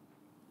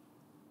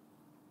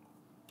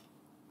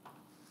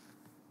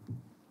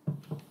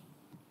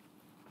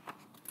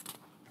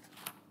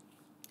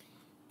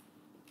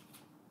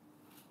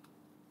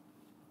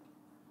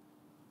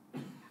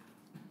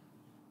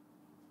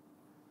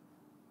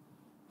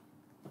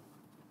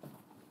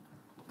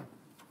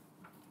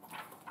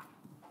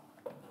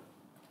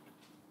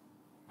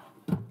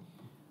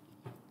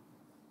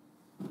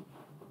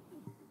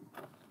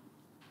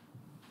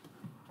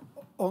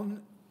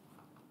 On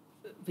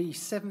the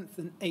 7th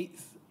and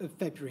 8th of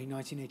February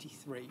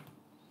 1983,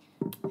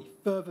 a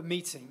further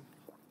meeting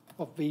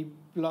of the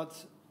Blood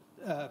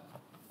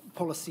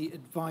Policy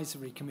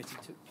Advisory Committee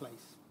took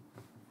place.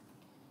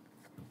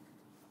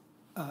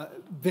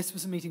 This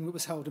was a meeting that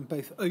was held in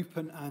both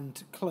open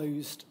and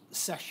closed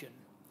session.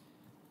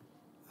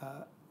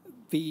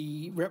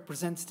 The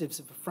representatives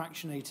of the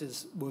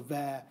fractionators were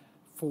there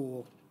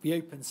for the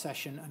open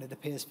session, and it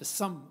appears for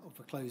some of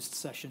the closed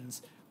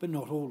sessions, but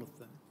not all of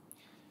them.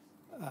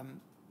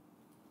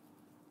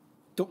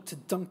 Dr.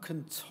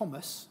 Duncan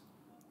Thomas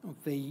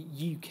of the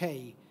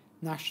UK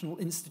National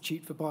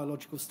Institute for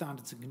Biological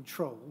Standards and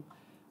Control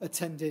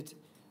attended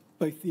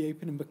both the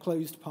open and the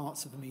closed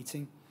parts of the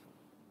meeting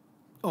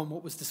on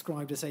what was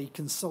described as a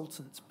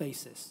consultant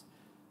basis.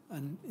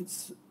 And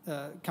it's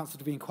Counsel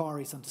to the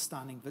Inquiry's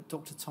understanding that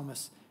Dr.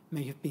 Thomas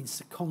may have been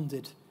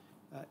seconded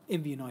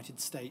in the United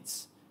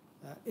States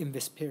in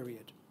this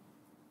period.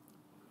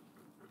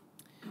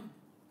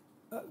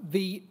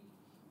 The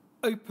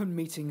open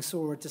meeting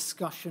saw a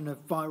discussion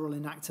of viral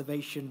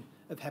inactivation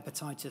of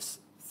hepatitis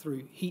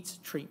through heat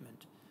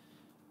treatment.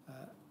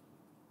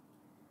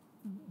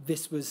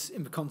 This was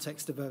in the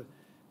context of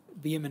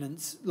the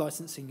imminent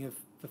licensing of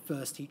the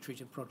first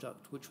heat-treated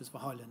product, which was the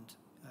Highland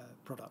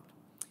product.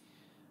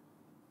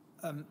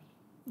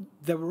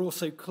 There were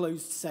also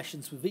closed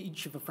sessions with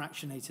each of the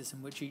fractionators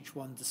in which each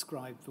one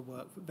described the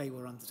work that they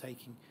were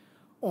undertaking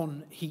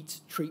on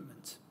heat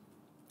treatment.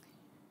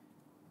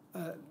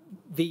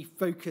 The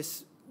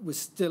focus was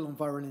still on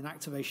viral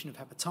inactivation of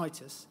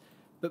hepatitis,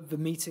 but the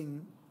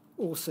meeting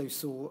also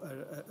saw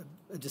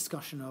a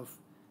discussion of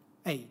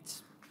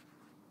AIDS.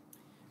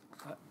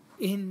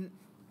 In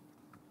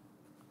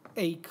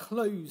a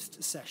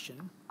closed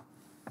session,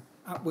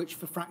 at which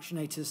the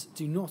fractionators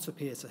do not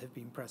appear to have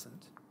been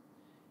present,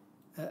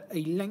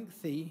 a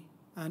lengthy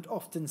and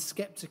often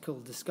sceptical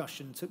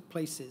discussion took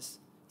place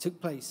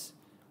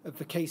of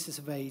the cases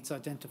of AIDS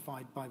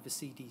identified by the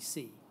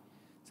CDC.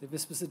 So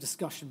this was a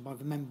discussion by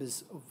the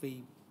members of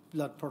the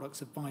Blood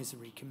Products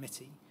Advisory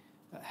Committee,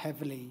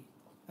 heavily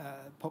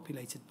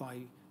populated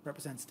by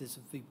representatives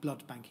of the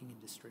blood banking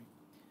industry.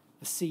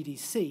 The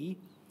CDC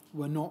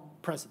were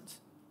not present,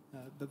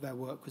 but their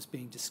work was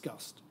being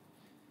discussed.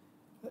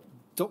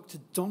 Dr.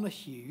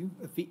 Donoghue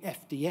of the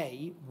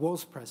FDA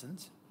was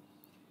present.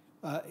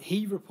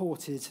 He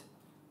reported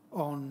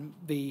on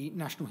the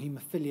National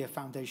Haemophilia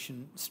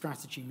Foundation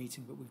strategy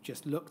meeting that we've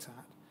just looked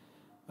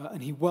at,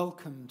 and he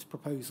welcomed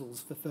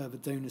proposals for further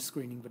donor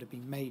screening that had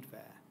been made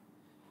there.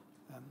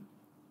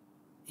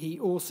 He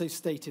also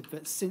stated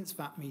that since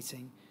that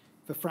meeting,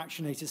 the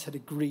fractionators had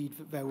agreed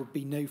that there would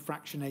be no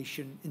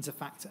fractionation into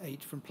factor VIII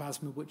from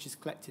plasma which is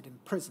collected in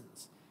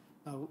prisons.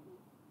 Now,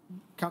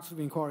 Counsel of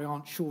the Inquiry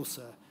aren't sure,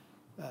 sir,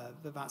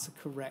 that that's a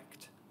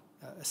correct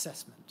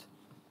assessment,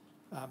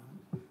 at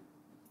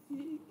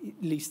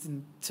least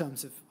in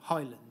terms of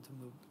Highland, and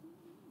we'll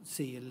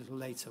see a little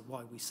later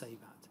why we say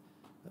that.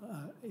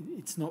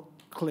 It's not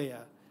clear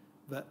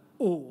that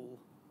all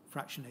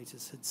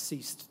fractionators had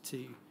ceased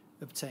to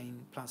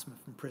obtain plasma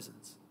from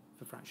prisons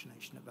for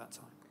fractionation at that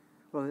time.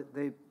 Well,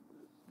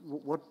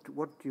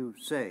 what you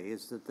say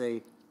is that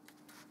it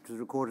was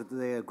recorded that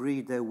they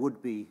agreed there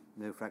would be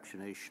no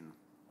fractionation.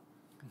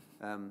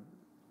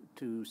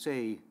 To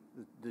say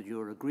that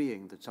you're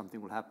agreeing that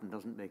something will happen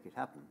doesn't make it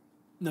happen.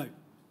 No.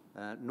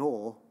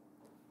 Nor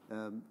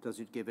does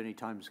it give any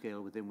time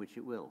scale within which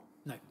it will.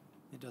 No,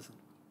 it doesn't.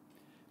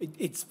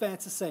 It's fair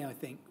to say, I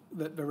think,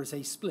 that there is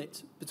a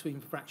split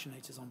between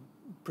fractionators on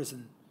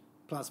prison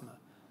plasma,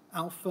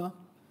 Alpha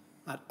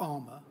and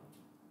Armour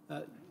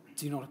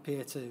do not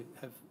appear to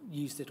have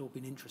used it or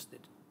been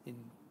interested in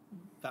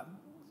that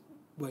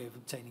way of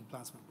obtaining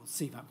plasma. We'll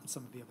see that from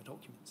some of the other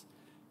documents.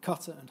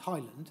 Cutter and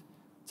Highland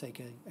take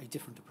a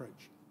different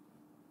approach.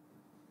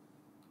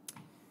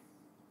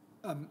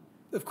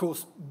 Of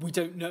course, we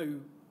don't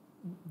know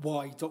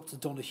why Dr.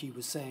 Donoghue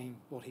was saying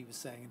what he was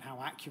saying and how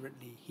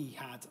accurately he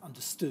had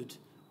understood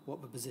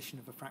what the position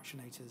of the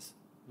fractionators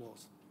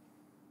was.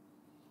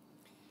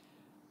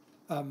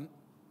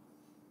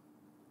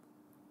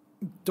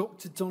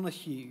 Dr.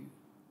 Donoghue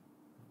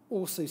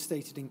also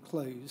stated in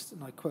closed,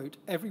 and I quote,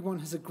 "Everyone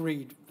has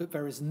agreed that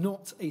there is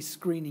not a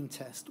screening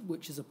test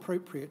which is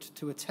appropriate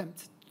to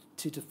attempt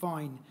to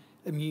define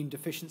immune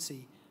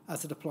deficiency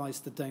as it applies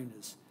to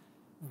donors.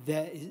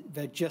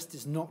 There just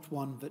is not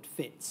one that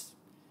fits."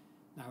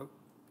 Now,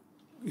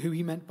 who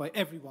he meant by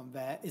everyone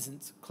there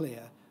isn't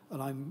clear,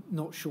 and I'm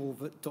not sure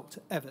that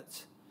Dr.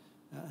 Evett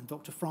and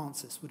Dr.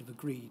 Francis would have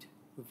agreed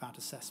with that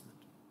assessment.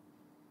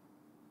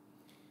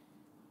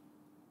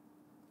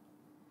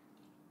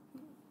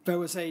 There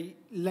was a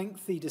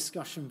lengthy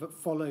discussion that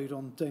followed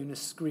on donor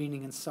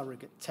screening and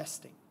surrogate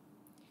testing.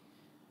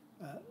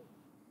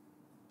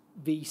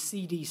 The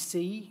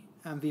CDC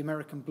and the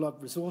American Blood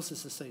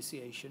Resources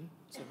Association,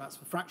 so that's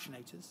the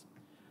fractionators,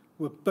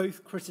 were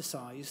both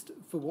criticised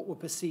for what were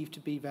perceived to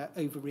be their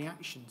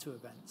overreaction to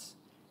events,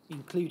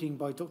 including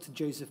by Dr.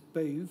 Joseph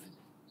Bove,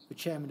 the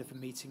chairman of the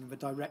meeting and the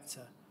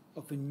director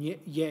of the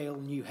Yale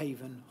New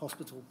Haven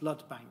Hospital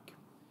Blood Bank.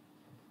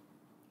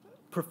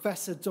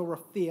 Professor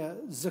Dorothea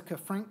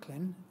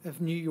Zucker-Franklin of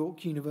New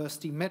York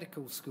University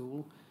Medical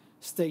School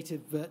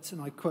stated that,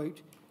 and I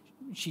quote,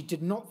 "She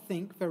did not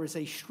think there is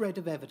a shred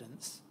of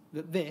evidence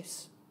that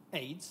this,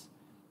 AIDS,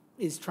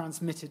 is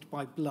transmitted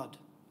by blood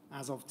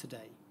as of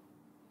today."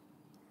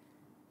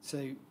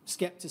 So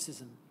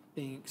scepticism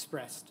being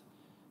expressed,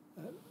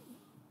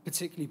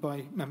 particularly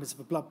by members of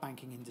the blood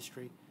banking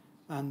industry,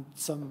 and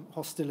some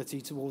hostility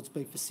towards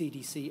both the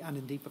CDC and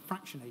indeed the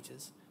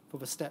fractionators for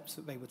the steps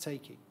that they were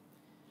taking.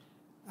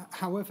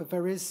 However,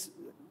 there is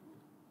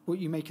what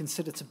you may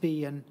consider to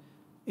be an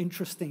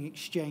interesting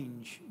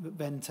exchange that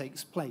then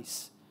takes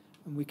place,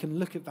 and we can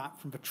look at that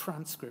from the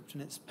transcript,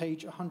 and it's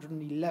page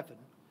 111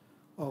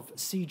 of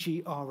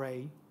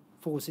CGRA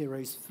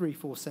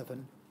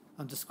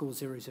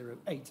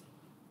 40347_008.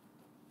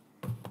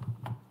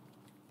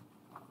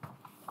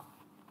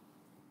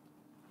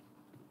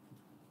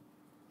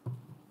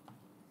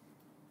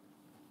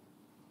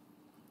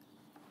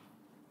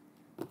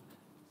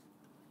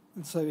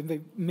 And so in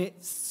the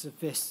midst of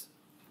this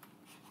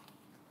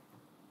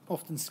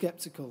often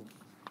sceptical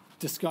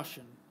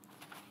discussion,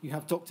 you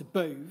have Dr.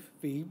 Bove,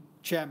 the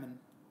chairman,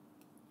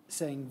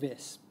 saying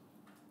this,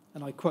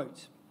 and I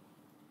quote,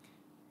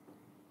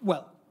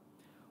 "Well,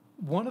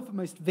 one of the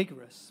most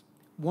vigorous,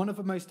 one of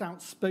the most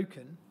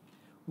outspoken,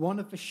 one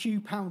of the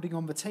shoe-pounding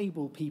on the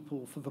table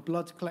people for the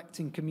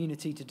blood-collecting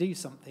community to do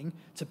something,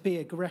 to be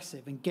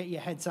aggressive and get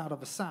your heads out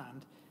of the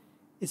sand,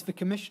 is the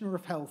Commissioner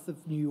of Health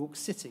of New York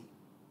City.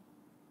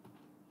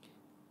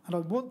 And I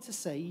want to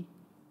say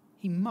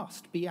he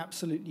must be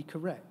absolutely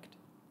correct.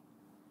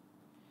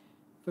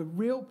 The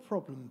real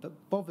problem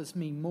that bothers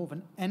me more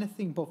than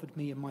anything bothered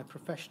me in my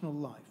professional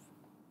life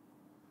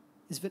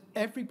is that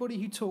everybody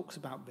who talks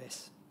about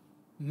this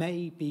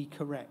may be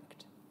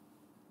correct.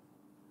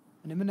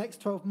 And in the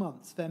next 12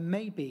 months, there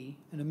may be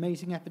an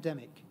amazing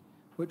epidemic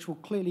which will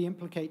clearly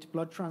implicate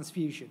blood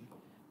transfusion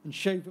and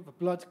show that the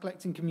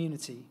blood-collecting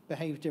community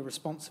behaved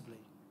irresponsibly."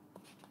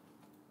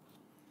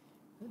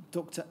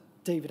 Dr.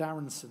 David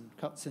Aronson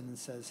cuts in and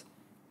says,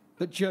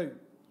 "But Joe,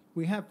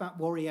 we have that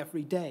worry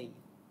every day."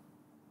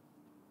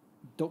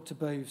 Dr.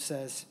 Bove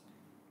says,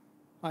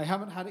 "I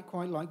haven't had it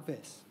quite like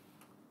this.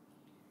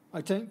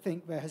 I don't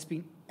think there has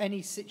been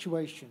any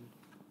situation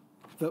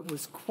that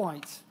was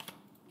quite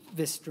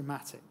this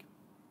dramatic.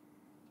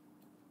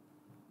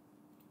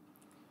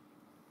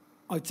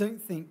 I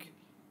don't think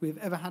we've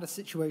ever had a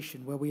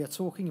situation where we are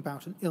talking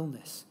about an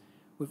illness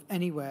with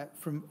anywhere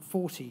from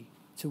 40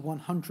 to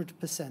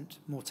 100%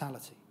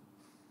 mortality."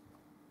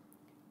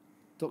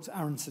 Dr.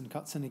 Aronson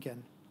cuts in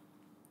again.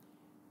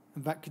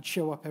 "And that could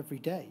show up every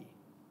day."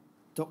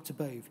 Dr.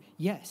 Bove,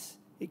 "Yes,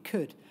 it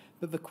could,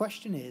 but the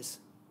question is,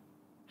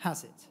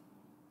 has it?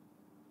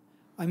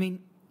 I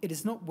mean, it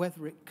is not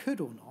whether it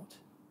could or not,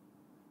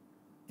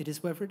 it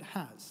is whether it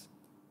has,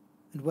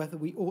 and whether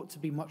we ought to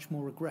be much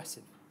more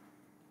aggressive.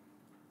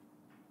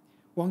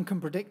 One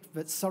can predict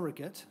that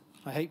surrogate,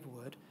 I hate the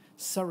word,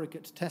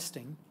 surrogate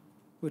testing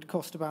would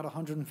cost about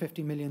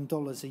 $150 million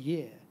a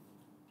year.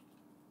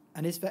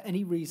 And is there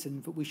any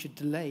reason that we should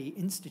delay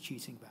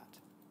instituting that?"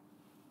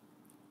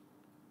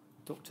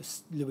 Dr.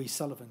 Louis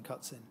Sullivan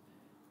cuts in.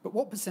 "But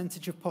what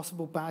percentage of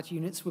possible bad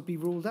units would be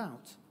ruled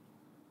out?"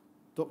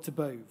 Dr.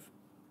 Bove,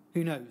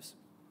 "Who knows?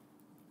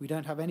 We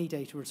don't have any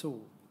data at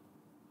all."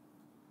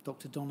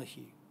 Dr.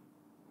 Donoghue,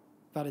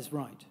 "That is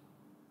right."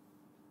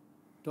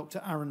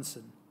 Dr.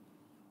 Aronson,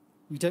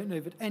 "We don't know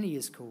that any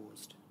is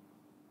caused."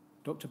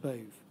 Dr.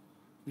 Bove,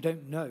 "We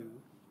don't know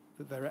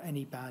that there are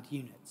any bad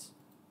units."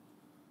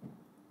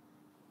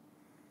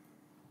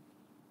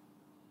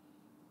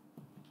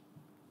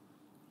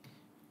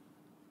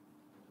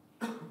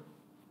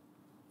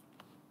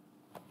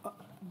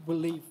 we'll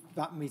leave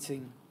that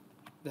meeting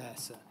there,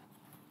 sir.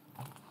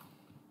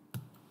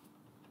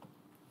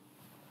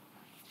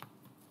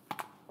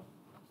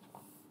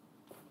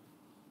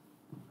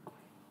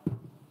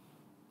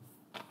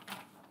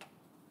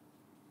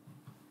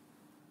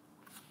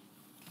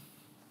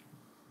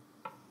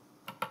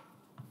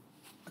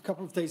 A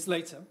couple of days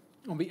later,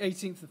 on the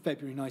 18th of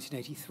February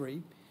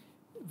 1983,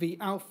 the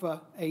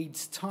Alpha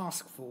AIDS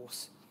Task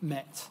Force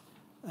met,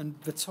 and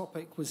the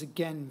topic was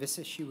again this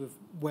issue of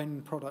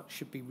when products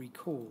should be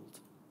recalled.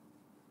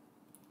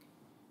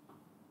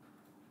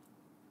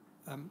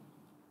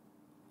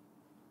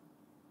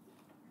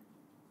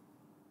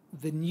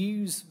 The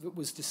news that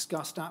was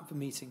discussed at the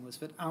meeting was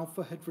that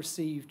Alpha had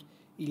received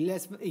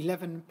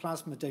 11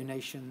 plasma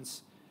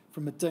donations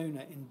from a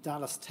donor in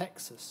Dallas,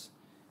 Texas,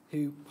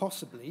 who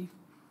possibly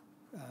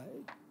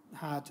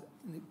had,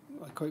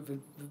 I quote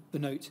the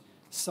note,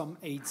 some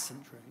AIDS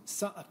syndrome,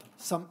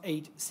 some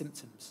AIDS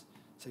symptoms.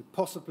 So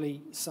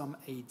possibly some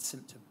AIDS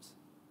symptoms.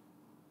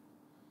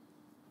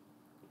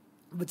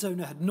 The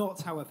donor had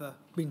not, however,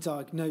 been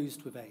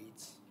diagnosed with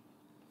AIDS.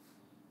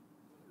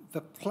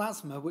 The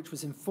plasma, which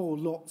was in 4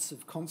 lots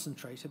of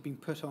concentrate, had been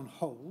put on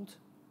hold,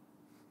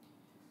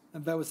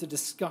 and there was a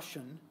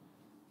discussion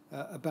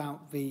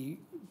about the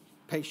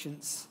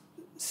patient's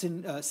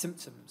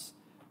symptoms.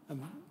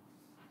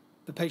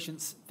 The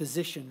patient's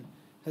physician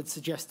had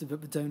suggested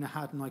that the donor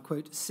had, and I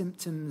quote,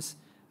 symptoms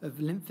of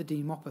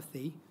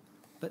lymphadenopathy,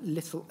 but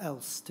little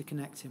else to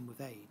connect him with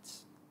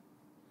AIDS.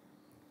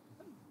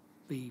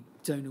 The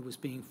donor was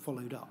being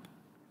followed up.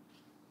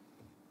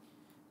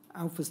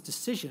 Alpha's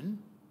decision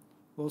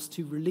was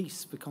to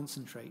release the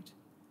concentrate,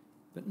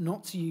 but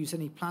not to use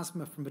any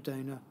plasma from the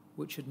donor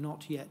which had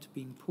not yet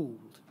been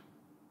pooled.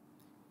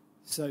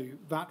 So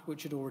that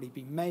which had already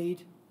been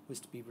made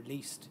was to be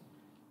released,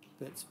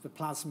 but the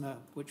plasma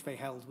which they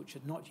held, which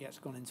had not yet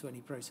gone into any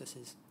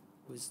processes,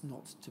 was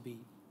not to be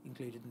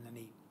included in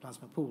any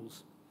plasma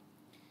pools.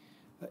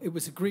 It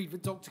was agreed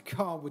that Dr.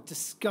 Carr would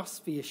discuss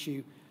the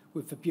issue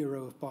with the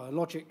Bureau of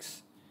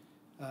Biologics,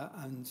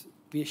 and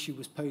the issue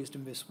was posed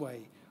in this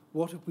way.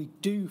 What if we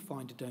do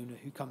find a donor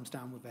who comes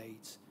down with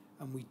AIDS,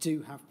 and we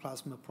do have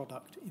plasma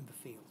product in the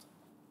field?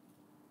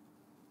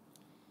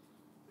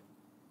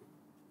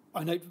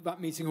 I note that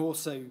meeting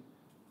also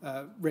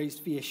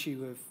raised the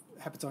issue of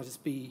hepatitis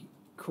B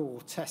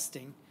core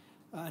testing,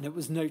 and it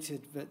was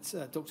noted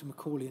that Dr.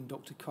 Macaulay and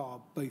Dr.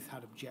 Carr both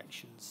had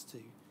objections to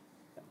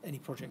any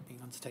project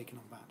being undertaken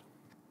on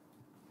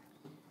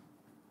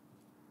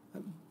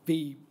that.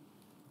 The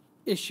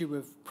issue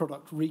of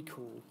product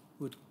recall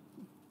would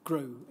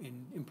grow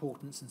in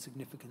importance and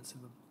significance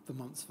in the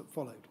months that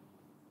followed.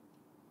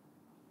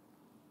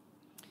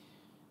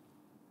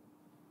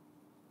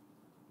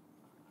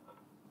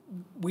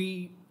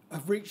 We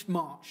have reached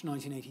March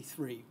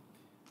 1983,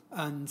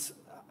 and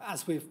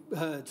as we've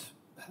heard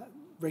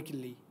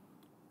regularly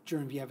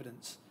during the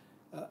evidence,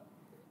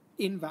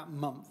 in that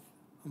month,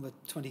 on the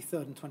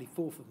 23rd and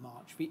 24th of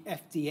March, the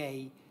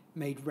FDA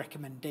made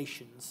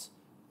recommendations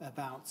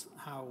about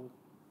how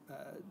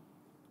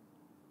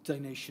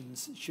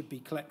donations should be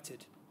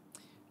collected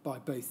by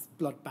both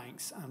blood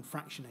banks and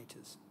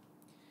fractionators.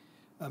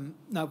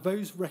 Now,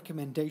 those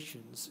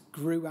recommendations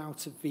grew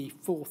out of the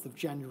 4th of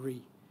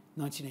January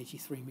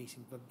 1983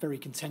 meeting, a very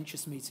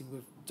contentious meeting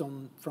with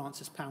Don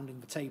Francis pounding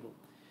the table.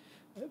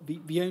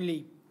 The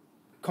only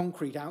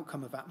concrete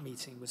outcome of that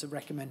meeting was a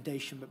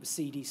recommendation that the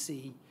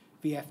CDC,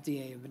 the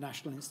FDA, and the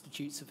National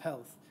Institutes of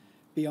Health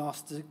be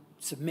asked to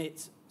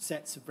submit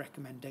sets of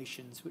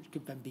recommendations which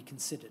could then be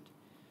considered.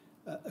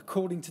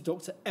 According to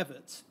Dr.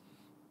 Everett,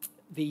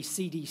 the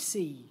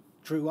CDC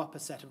drew up a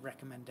set of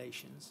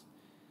recommendations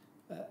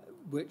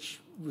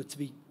which were to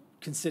be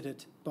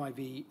considered by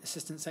the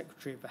Assistant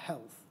Secretary of the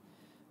Health.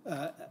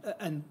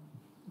 And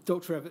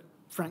Dr. Everett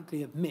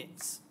frankly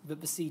admits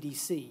that the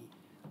CDC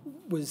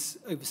was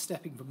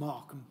overstepping the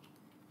mark and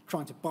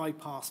trying to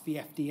bypass the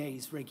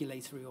FDA's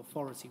regulatory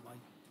authority by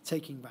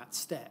taking that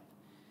step.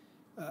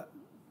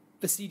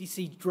 The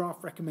CDC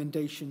draft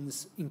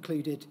recommendations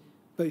included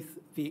both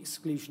the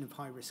exclusion of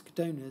high-risk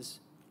donors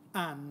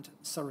and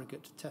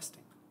surrogate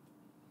testing.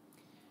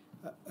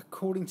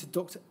 According to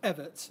Dr.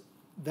 Everett,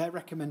 their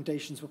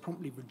recommendations were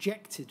promptly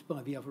rejected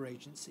by the other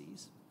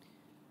agencies,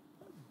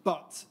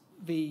 but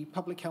the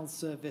Public Health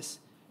Service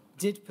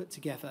did put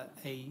together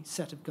a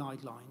set of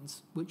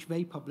guidelines which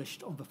they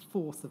published on the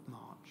 4th of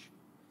March.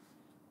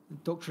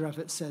 And Dr.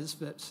 Everett says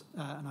that,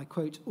 and I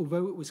quote,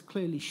 although it was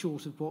clearly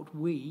short of what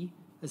we,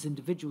 as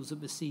individuals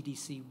at the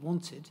CDC,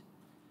 wanted,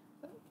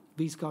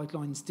 these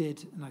guidelines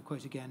did, and I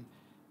quote again,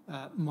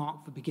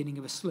 mark the beginning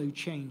of a slow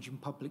change in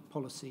public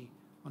policy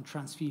on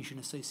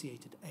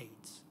transfusion-associated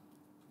AIDS.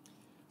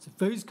 So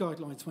those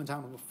guidelines went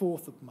out on the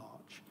 4th of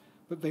March,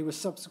 but they were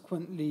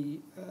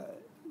subsequently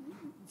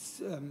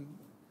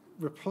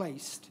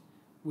replaced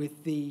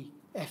with the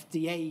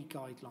FDA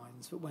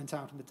guidelines that went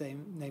out in the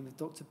name of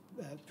Dr.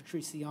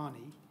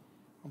 Patriciani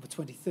on the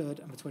 23rd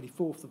and the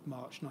 24th of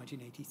March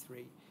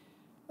 1983.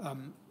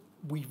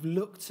 We've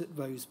looked at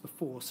those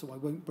before, so I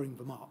won't bring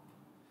them up.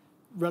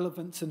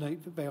 relevant to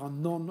note that they are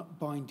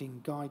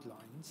non-binding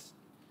guidelines,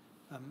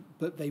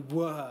 but they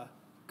were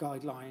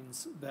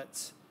guidelines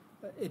that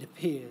it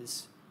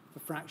appears the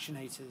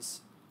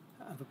fractionators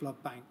and the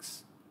blood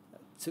banks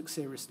took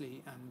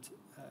seriously and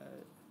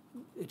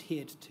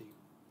adhered to.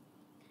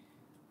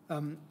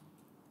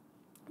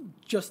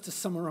 Just to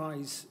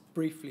summarise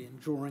briefly and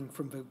drawing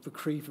from the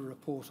Crever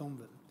report on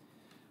them,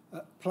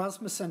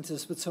 plasma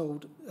centres were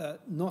told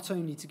not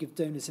only to give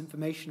donors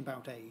information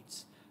about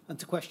AIDS and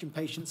to question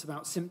patients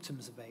about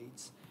symptoms of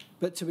AIDS,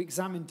 but to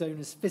examine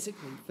donors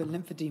physically for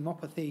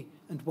lymphedemopathy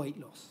and weight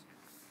loss.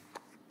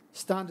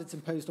 Standards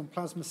imposed on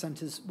plasma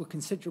centres were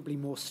considerably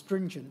more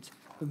stringent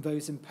than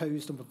those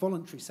imposed on the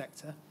voluntary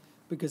sector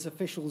because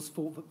officials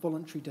thought that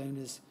voluntary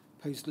donors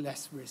posed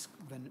less risk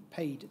than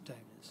paid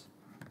donors.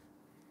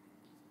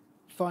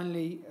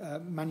 Finally,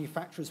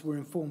 manufacturers were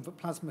informed that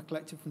plasma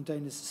collected from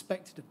donors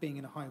suspected of being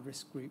in a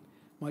high-risk group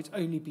might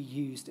only be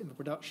used in the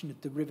production of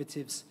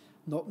derivatives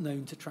not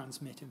known to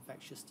transmit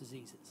infectious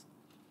diseases.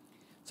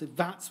 So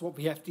that's what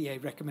the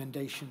FDA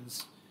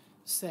recommendations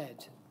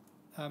said.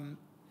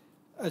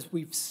 As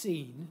we've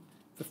seen,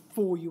 the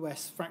 4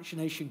 US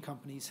fractionation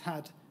companies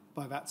had,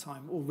 by that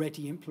time,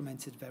 already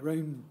implemented their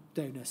own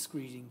donor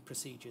screening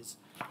procedures,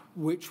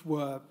 which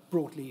were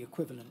broadly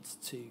equivalent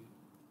to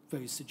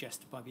those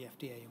suggested by the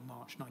FDA in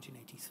March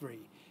 1983.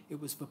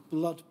 It was the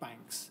blood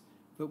banks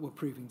that were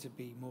proving to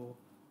be more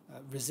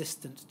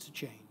resistant to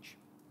change.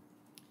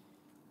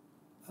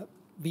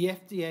 The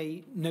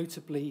FDA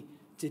notably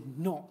did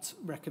not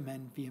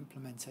recommend the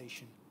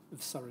implementation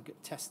of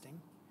surrogate testing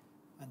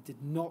and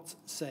did not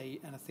say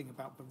anything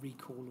about the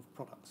recall of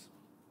products.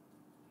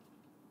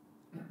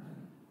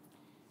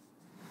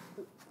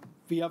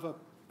 The other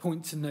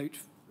point to note,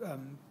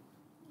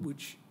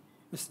 which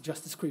Mr.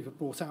 Justice Crever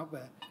brought out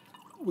there,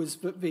 was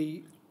that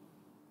the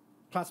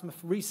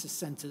plasmapheresis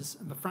centres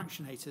and the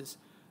fractionators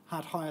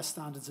had higher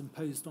standards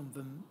imposed on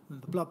them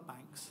than the blood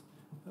banks,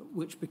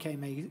 which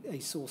became a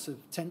source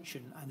of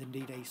tension and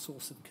indeed a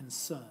source of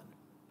concern.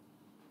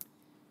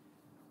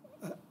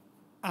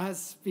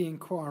 As the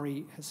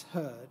inquiry has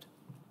heard,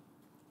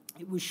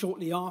 it was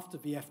shortly after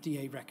the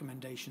FDA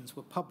recommendations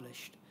were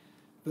published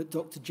that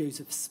Dr.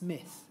 Joseph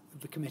Smith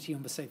of the Committee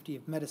on the Safety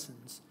of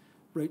Medicines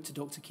wrote to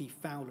Dr. Keith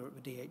Fowler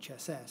at the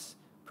DHSS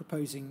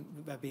proposing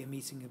that there be a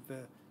meeting of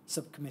the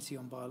Subcommittee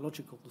on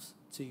Biologicals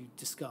to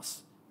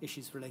discuss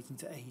issues relating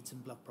to AIDS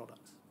and blood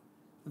products.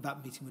 And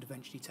that meeting would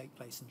eventually take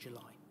place in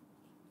July.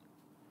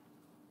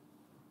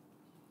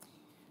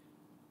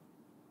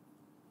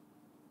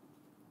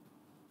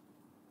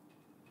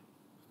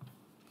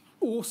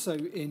 Also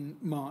in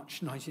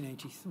March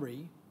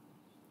 1983,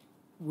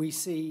 we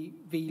see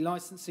the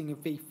licensing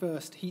of the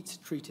first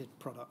heat-treated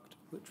product,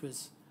 which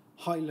was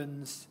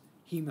Highland's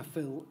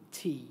Hemophil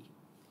T.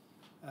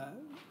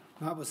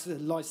 That was a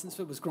license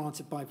that was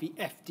granted by the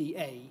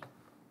FDA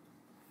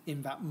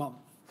in that month.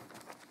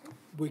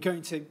 We're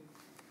going to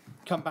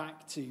come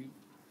back to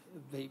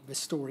the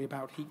story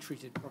about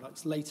heat-treated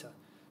products later,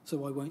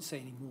 so I won't say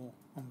any more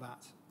on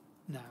that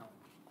now.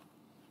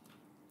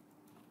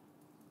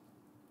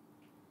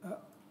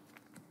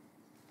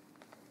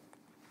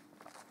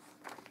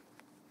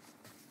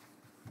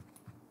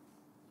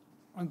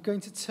 I'm going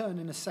to turn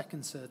in a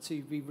second, sir,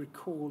 to the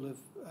recall of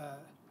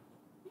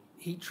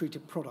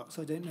heat-treated products.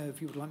 I don't know if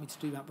you would like me to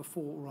do that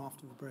before or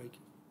after the break.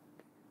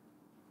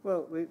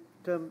 Well,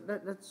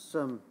 let's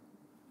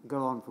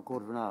go on for a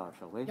quarter of an hour,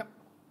 shall we? Yep.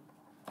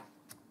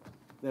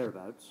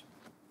 Thereabouts.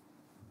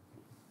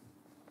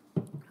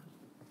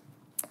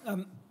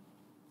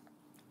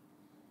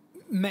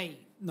 May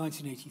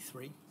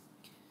 1983.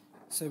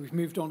 So we've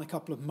moved on a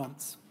couple of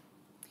months.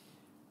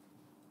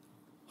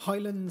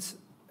 Highlands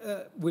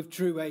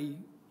withdrew a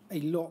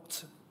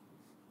lot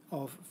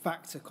of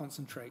factor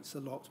concentrates, a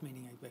lot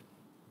meaning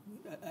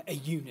a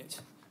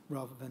unit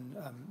rather than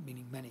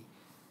meaning many.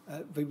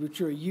 They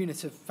withdrew a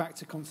unit of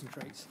factor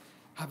concentrates,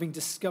 having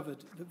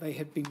discovered that they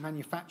had been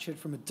manufactured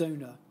from a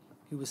donor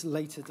who was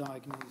later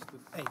diagnosed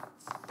with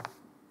AIDS.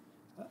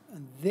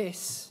 And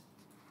this,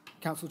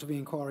 counsel to the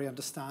inquiry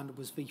understand,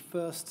 was the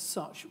first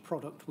such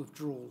product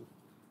withdrawal.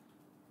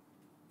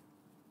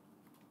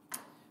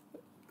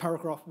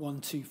 Paragraph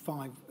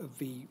 125 of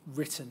the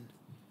written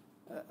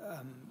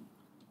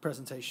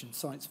presentation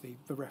cites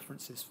the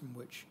references from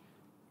which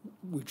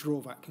we draw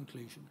that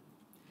conclusion.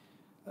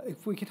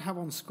 If we could have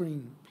on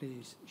screen,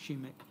 please,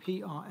 Shumik,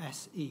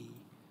 PRSE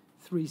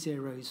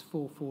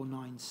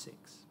 304496.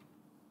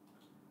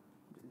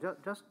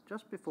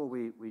 Just before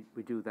we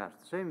do that,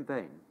 the same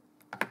vein,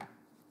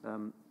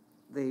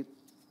 the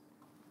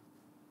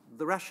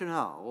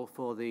rationale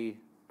for the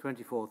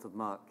 24th of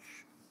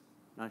March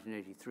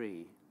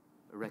 1983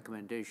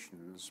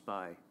 recommendations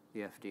by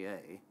the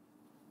FDA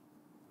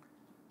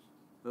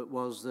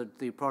was that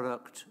the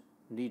product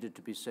needed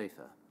to be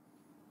safer.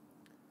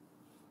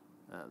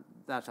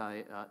 That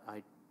I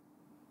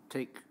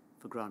take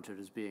for granted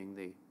as being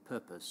the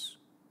purpose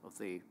of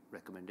the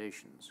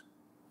recommendations.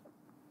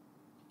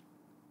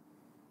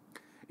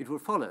 It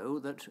would follow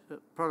that a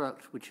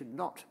product which had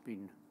not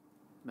been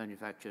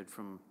manufactured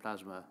from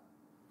plasma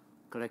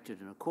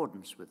collected in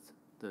accordance with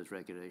those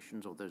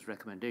regulations, or those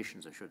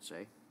recommendations, I should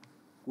say,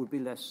 would be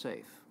less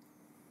safe.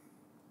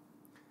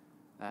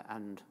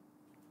 And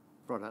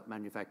product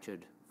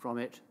manufactured from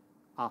it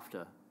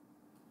after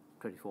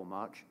 24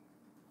 March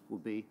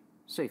would be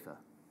safer.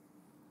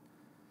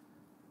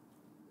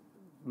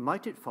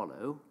 Might it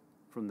follow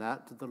from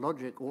that the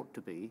logic ought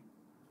to be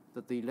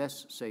that the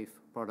less safe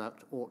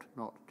product ought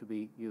not to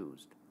be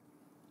used?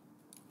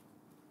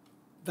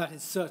 That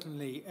is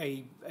certainly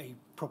a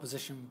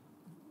proposition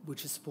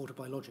which is supported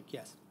by logic,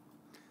 yes.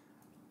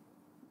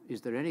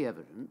 Is there any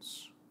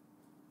evidence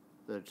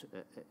that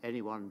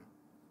anyone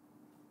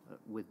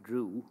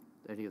withdrew,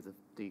 any of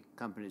the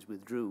companies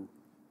withdrew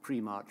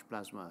pre-March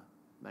plasma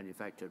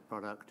manufactured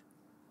product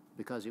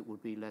because it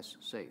would be less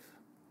safe?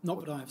 Not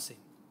what I have seen.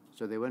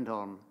 So they went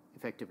on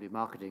effectively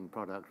marketing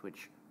product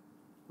which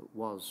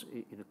was,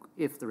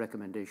 if the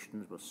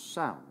recommendations were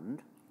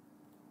sound,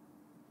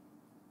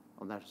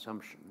 on that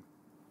assumption,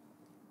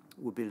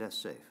 would be less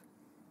safe.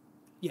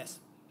 Yes.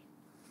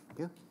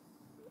 Yeah.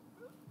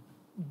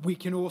 We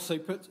can also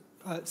put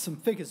some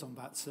figures on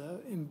that, sir,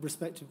 in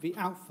respect of the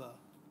Alpha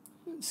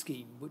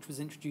scheme, which was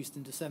introduced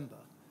in December,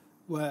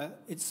 where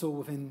it saw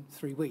within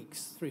 3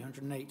 weeks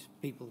 308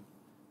 people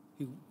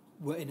who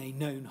were in a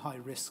known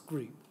high-risk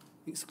group,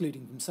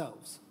 excluding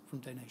themselves from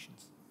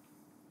donations,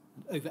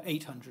 and over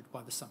 800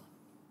 by the summer.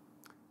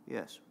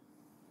 Yes.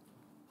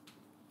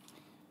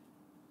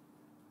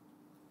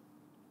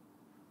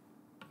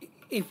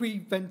 If we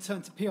then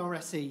turn to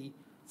PRSE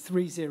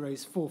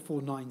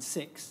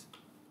 304496,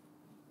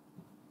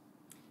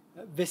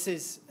 this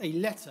is a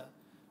letter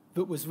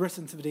that was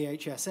written to the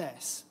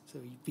DHSS, so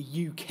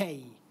the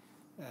UK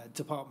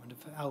Department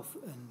of Health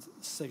and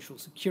Social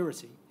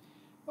Security,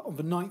 on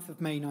the 9th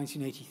of May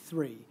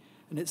 1983,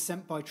 and it's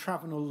sent by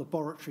Travenol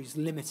Laboratories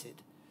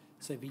Limited,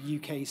 so the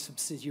UK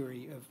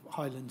subsidiary of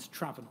Highland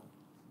Travenol.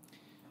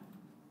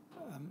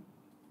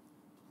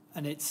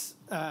 And it's,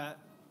 if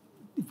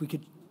we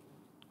could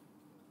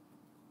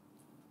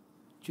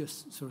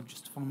just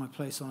find my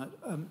place on it.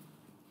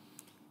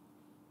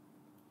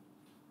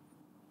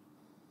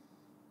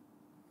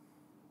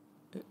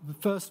 The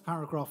first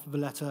paragraph of the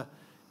letter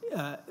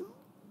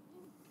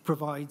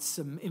provides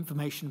some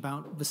information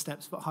about the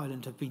steps that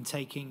Highland have been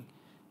taking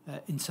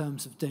in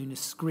terms of donor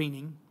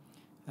screening,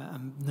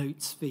 and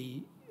notes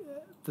the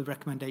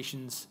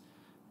recommendations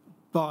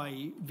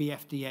by the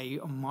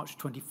FDA on March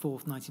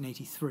 24th,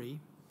 1983.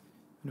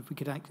 And if we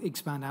could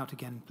expand out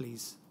again,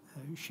 please,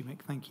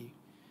 Shumik, thank you.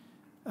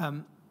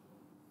 And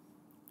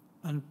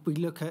we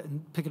look at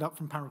and pick it up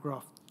from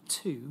paragraph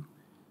 2.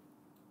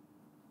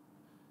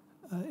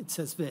 It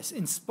says this: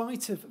 in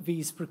spite of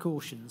these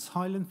precautions,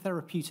 Highland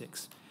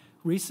Therapeutics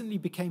recently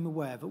became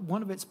aware that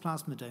one of its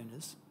plasma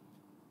donors,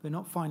 though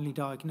not finally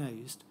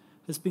diagnosed,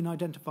 has been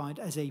identified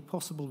as a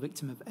possible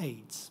victim of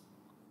AIDS.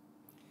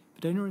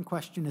 The donor in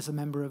question is a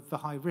member of the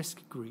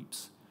high-risk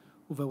groups,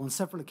 although on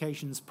several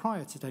occasions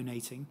prior to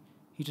donating,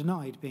 he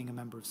denied being a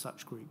member of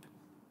such group.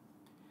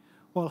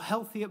 While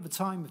healthy at the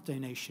time of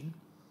donation,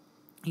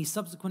 he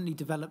subsequently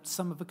developed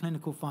some of the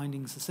clinical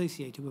findings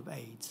associated with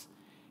AIDS,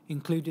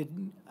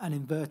 including an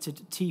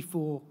inverted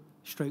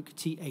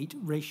T4/T8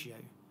 ratio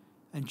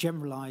and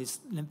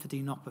generalized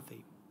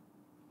lymphadenopathy.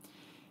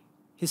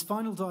 His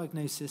final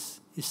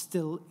diagnosis is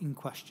still in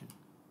question.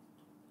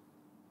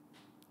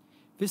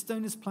 This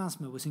donor's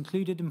plasma was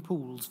included in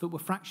pools that were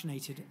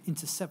fractionated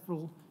into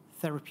several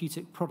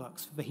therapeutic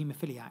products for the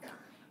haemophiliac,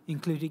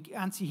 including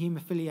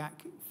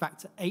anti-haemophiliac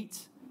factor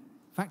 8,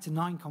 factor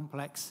 9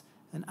 complex,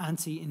 and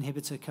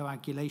anti-inhibitor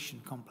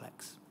coagulation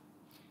complex.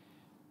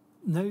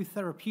 No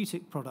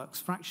therapeutic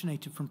products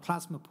fractionated from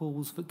plasma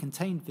pools that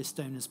contained this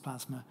donor's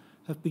plasma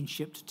have been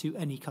shipped to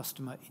any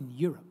customer in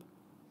Europe.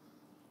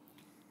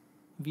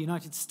 In the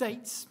United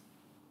States,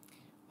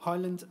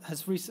 Highland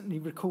has recently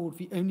recalled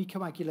the only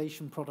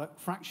coagulation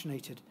product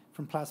fractionated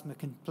from plasma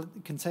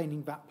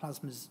containing that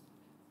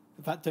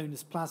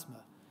donor's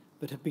plasma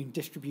that have been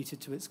distributed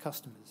to its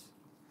customers.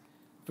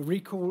 The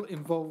recall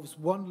involves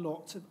one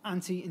lot of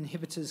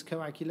anti-inhibitors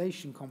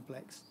coagulation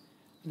complex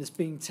and is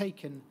being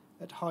taken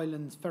at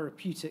Highland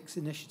Therapeutics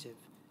Initiative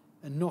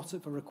and not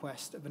at the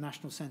request of the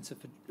National Centre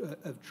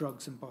of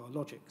Drugs and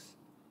Biologics.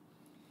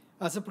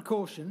 As a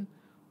precaution,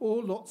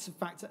 all lots of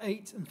factor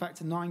 8 and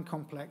factor 9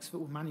 complex that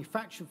were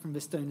manufactured from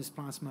this donor's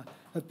plasma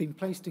have been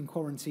placed in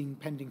quarantine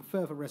pending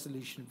further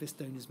resolution of this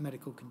donor's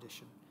medical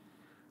condition.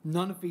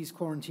 None of these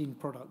quarantine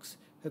products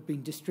have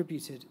been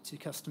distributed to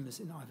customers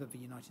in either the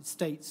United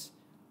States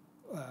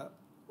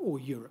or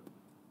Europe.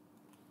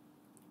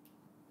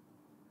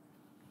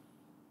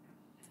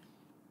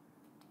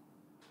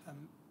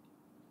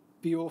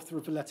 The author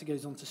of the letter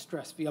goes on to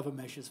stress the other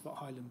measures that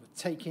Highland were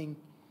taking,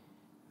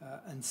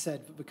 and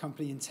said that the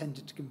company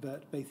intended to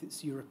convert both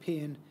its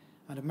European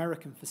and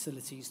American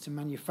facilities to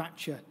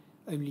manufacture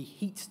only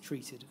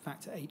heat-treated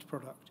factor 8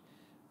 product.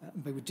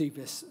 And they would do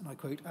this, and I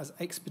quote, as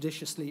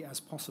expeditiously as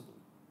possible.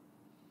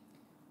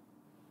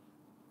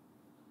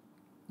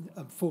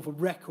 For the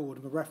record,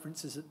 and the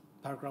references at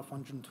paragraph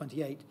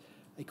 128,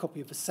 a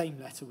copy of the same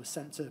letter was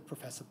sent to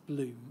Professor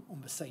Bloom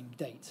on the same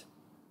date.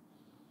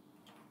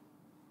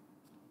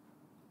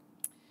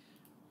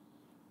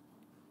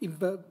 In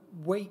the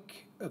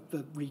wake of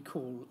the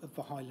recall of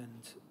the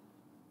Highland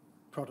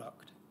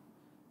product,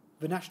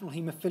 the National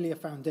Haemophilia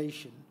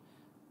Foundation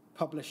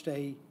published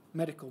a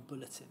medical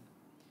bulletin,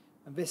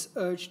 and this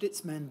urged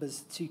its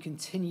members to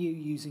continue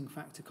using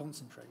factor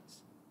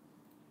concentrates.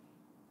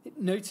 It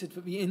noted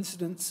that the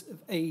incidence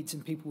of AIDS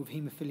in people with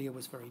haemophilia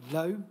was very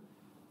low,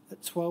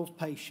 at 12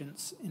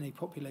 patients in a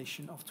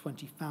population of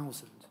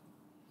 20,000.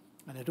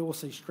 And it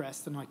also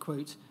stressed, and I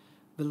quote,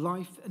 "The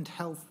life and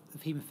health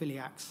of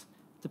haemophiliacs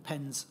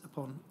depends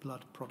upon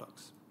blood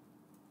products."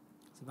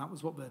 So that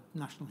was what the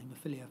National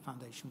Haemophilia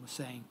Foundation was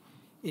saying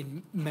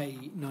in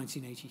May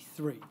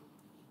 1983.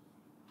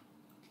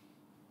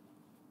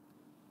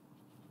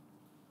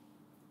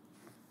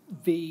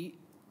 The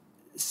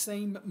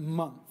same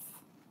month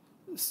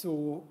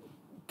saw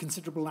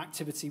considerable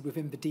activity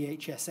within the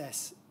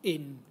DHSS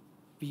in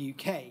the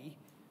UK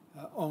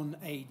on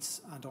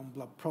AIDS and on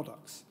blood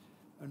products.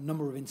 A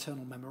number of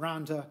internal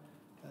memoranda.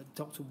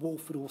 Dr.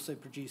 Walford also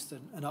produced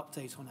an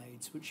update on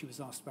AIDS, which she was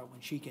asked about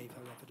when she gave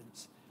her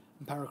evidence.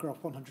 And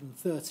paragraph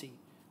 130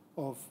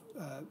 of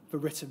the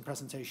written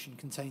presentation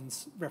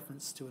contains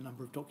reference to a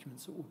number of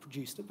documents that were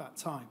produced at that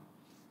time.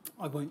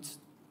 I won't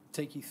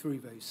take you through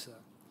those, sir.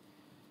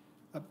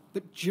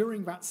 But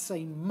during that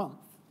same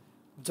month,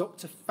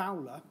 Dr.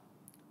 Fowler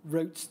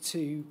wrote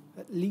to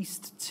at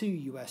least 2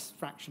 US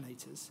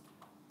fractionators,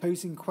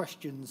 posing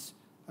questions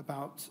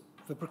about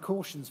the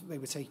precautions that they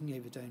were taking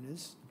over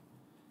donors,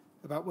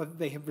 about whether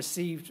they had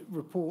received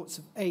reports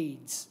of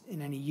AIDS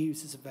in any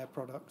users of their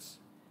products,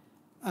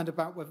 and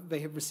about whether they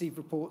had received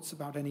reports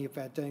about any of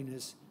their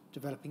donors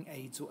developing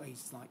AIDS or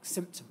AIDS-like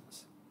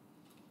symptoms.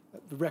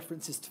 The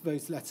references to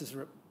those letters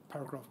are at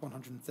paragraph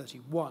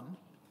 131.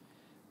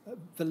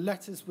 The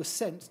letters were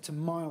sent to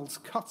Miles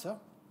Cutter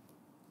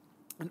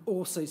and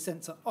also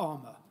sent to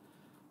Armour.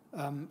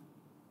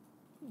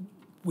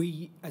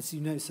 We, as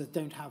you know, sir,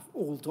 don't have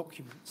all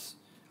documents,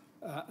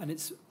 and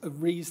it's a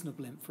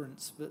reasonable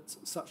inference that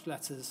such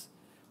letters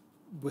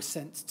were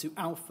sent to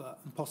Alpha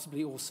and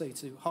possibly also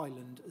to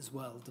Highland as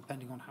well,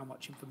 depending on how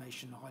much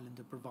information Highland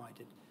had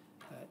provided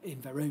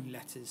in their own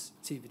letters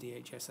to the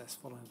DHSS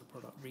following the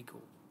product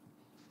recall.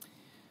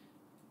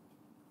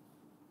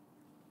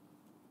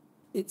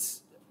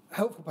 It's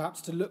helpful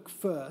perhaps to look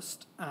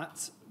first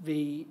at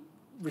the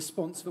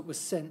response that was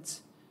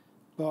sent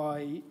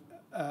by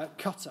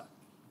Cutter.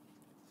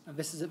 And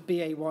this is at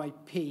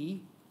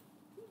BAYP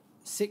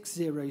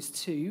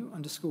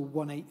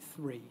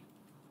 602_183.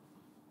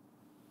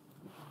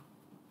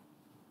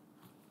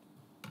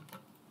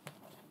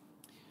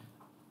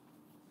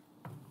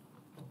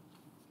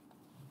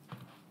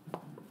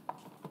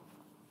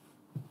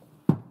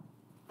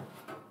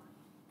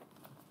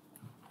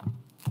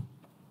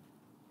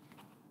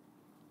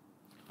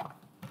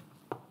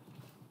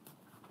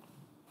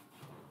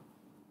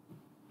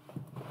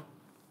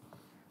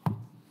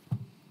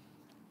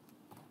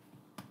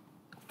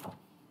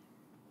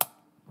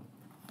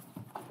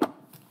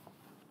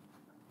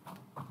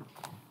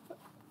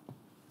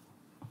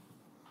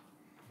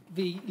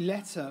 The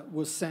letter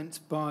was sent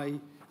by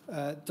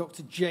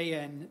Dr.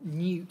 J.N.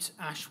 Newt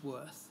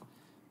Ashworth,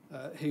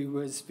 who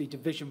was the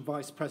Division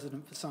Vice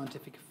President for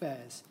Scientific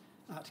Affairs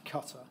at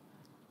Cutter.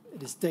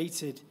 It is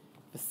dated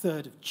the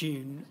 3rd of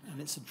June,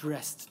 and it's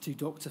addressed to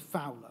Dr.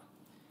 Fowler.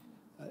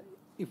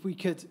 If we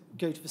could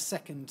go to the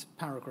second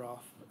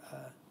paragraph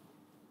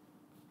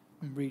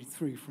and read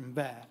through from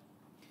there.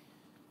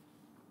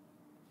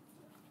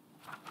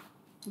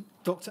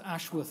 Dr.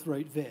 Ashworth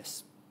wrote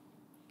this.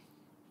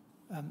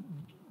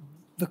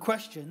 The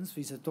questions,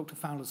 these are Dr.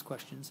 Fowler's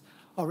questions,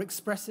 are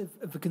expressive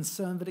of the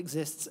concern that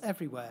exists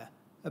everywhere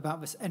about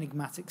this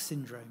enigmatic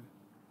syndrome.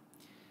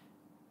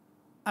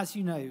 As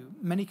you know,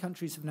 many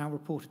countries have now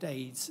reported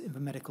AIDS in the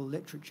medical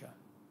literature.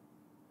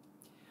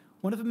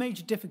 One of the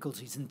major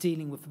difficulties in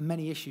dealing with the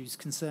many issues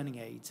concerning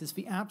AIDS is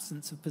the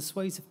absence of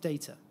persuasive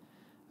data,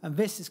 and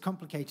this is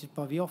complicated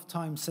by the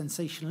oft-times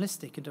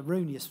sensationalistic and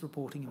erroneous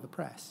reporting in the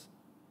press.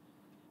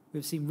 We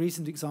have seen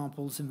recent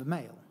examples in the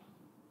Mail.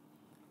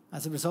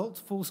 As a result,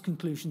 false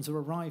conclusions are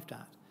arrived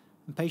at,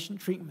 and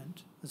patient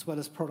treatment, as well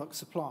as product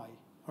supply,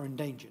 are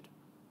endangered.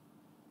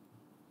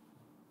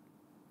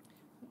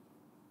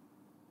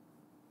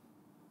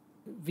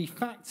 The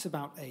facts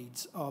about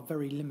AIDS are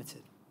very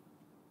limited.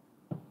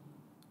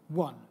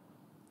 1.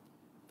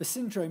 The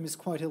syndrome is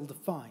quite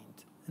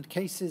ill-defined, and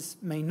cases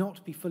may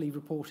not be fully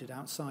reported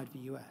outside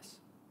the US.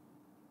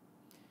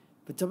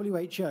 The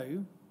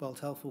WHO,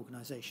 World Health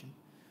Organization,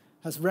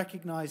 has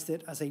recognized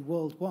it as a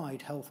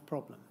worldwide health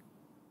problem.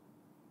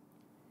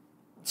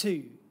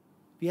 2.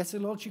 The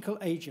etiological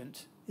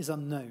agent is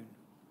unknown.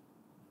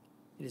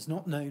 It is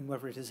not known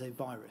whether it is a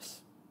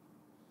virus.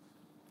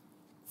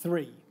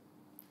 3.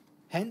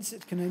 Hence,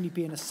 it can only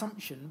be an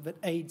assumption that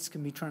AIDS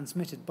can be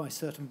transmitted by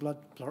certain blood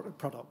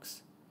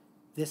products.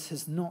 This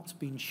has not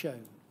been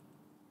shown.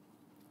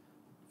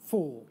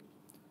 4.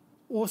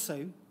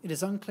 Also, it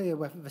is unclear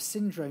whether the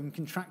syndrome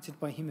contracted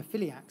by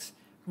haemophiliacs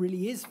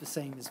really is the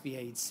same as the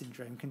AIDS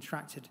syndrome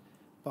contracted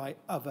by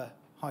other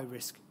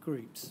high-risk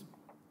groups.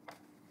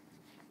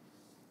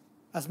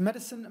 As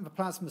medicine and the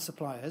plasma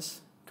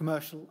suppliers,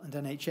 commercial and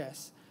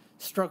NHS,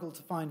 struggle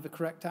to find the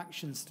correct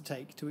actions to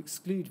take to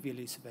exclude the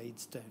elusive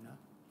AIDS donor,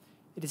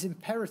 it is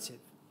imperative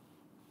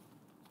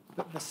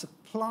that the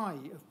supply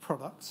of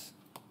products,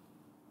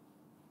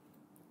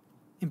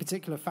 in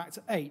particular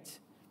factor VIII,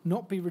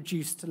 not be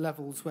reduced to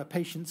levels where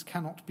patients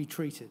cannot be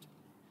treated.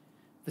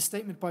 The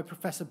statement by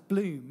Professor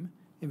Bloom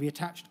in the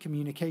attached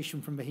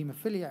communication from the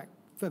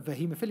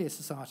Haemophilia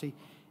Society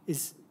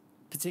is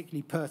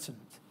particularly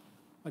pertinent.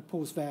 I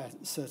pause there,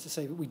 sir, to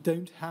say that we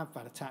don't have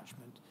that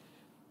attachment,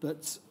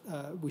 but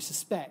we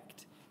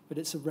suspect that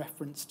it's a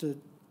reference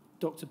to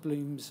Dr.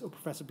 Bloom's or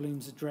Professor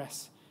Bloom's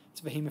address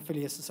to the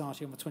Haemophilia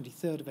Society on the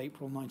 23rd of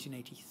April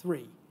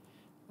 1983,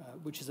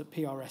 which is at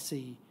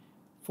PRSE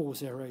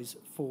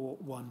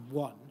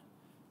 40411.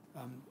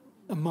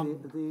 The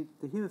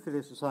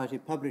Haemophilia Society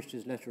published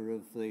his letter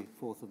of the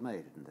 4th of May,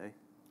 didn't they?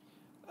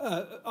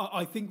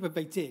 I think that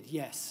they did,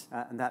 yes.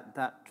 And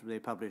that they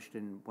published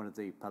in one of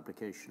the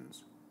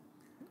publications.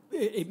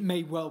 It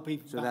may well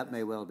be. So that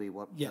may well be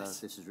what yes.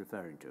 This is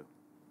referring to.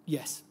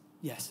 Yes,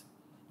 yes.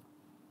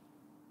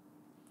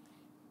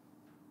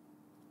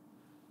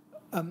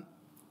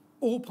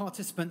 All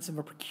participants in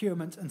the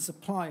procurement and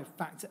supply of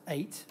factor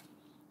VIII,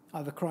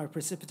 either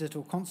cryoprecipitate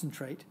or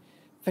concentrate,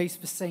 face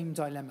the same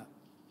dilemma.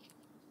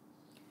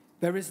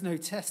 There is no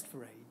test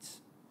for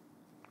AIDS.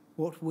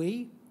 What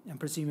we, and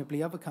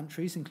presumably other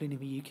countries, including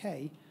the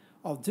UK,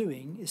 are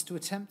doing is to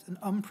attempt an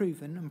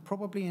unproven and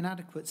probably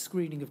inadequate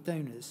screening of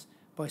donors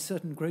by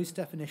certain gross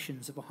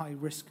definitions of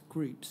high-risk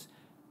groups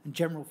and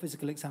general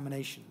physical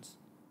examinations.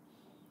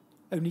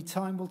 Only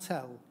time will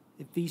tell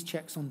if these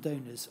checks on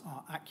donors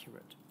are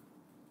accurate.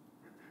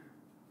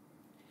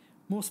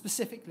 More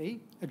specifically,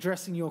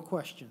 addressing your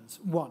questions.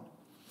 1.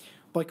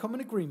 By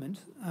common agreement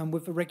and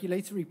with the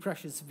regulatory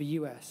pressures of the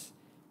US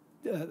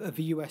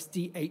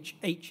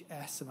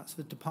DHHS, and that's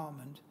the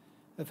Department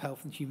of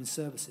Health and Human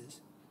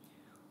Services,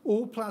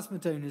 all plasma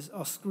donors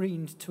are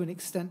screened to an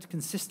extent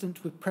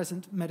consistent with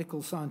present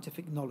medical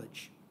scientific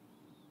knowledge.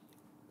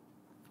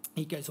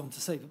 He goes on to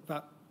say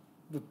that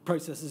the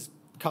process is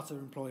Qatar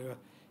employer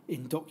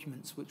in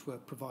documents which were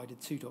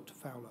provided to Dr.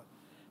 Fowler.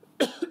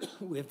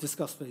 We have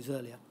discussed those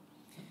earlier.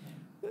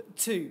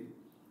 2.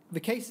 The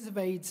cases of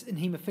AIDS in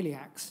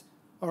haemophiliacs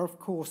are, of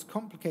course,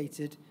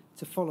 complicated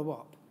to follow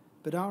up,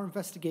 but our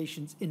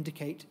investigations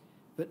indicate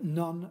that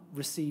none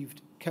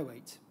received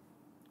coate,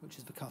 which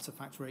is the Qatar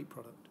factor VIII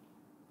product.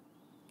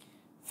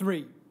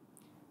 3.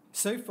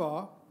 So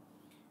far,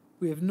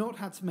 we have not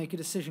had to make a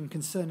decision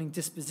concerning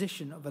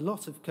disposition of a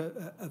lot of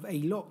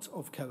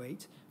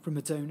coate from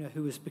a donor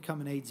who has become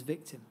an AIDS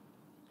victim.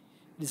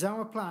 It is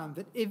our plan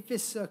that if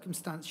this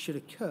circumstance should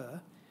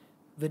occur,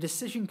 the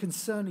decision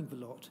concerning the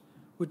lot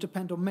would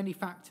depend on many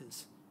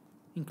factors,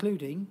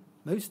 including,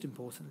 most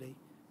importantly,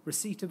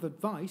 receipt of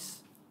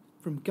advice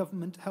from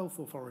government health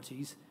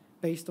authorities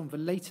based on the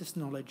latest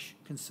knowledge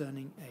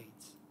concerning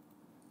AIDS.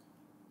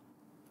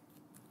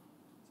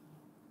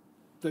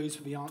 Those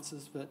were the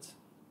answers that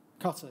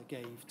Qatar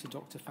gave to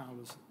Dr.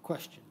 Fowler's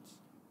questions.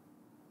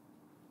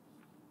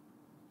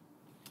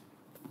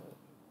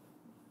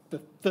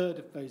 The third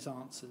of those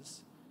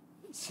answers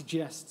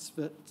suggests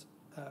that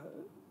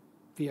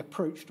the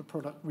approach to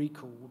product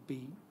recall would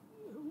be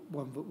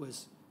one that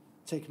was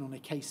taken on a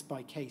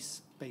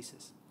case-by-case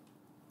basis.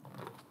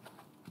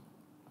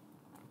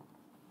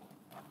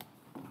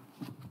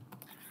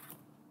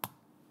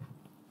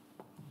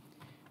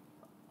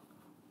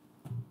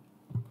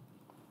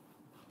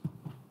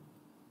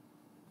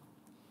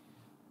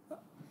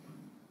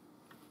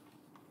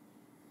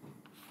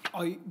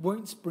 I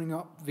won't bring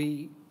up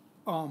the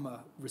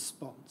ARMA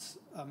response,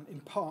 in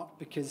part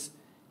because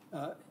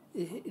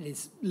it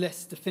is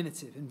less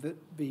definitive in that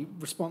the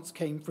response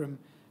came from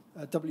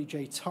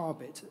W.J.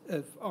 Tarbit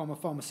of ARMA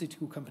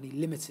Pharmaceutical Company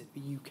Limited,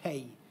 the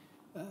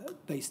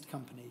UK-based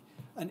company.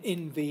 And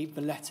in the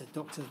letter,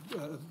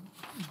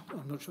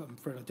 I'm not sure, I'm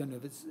afraid I don't know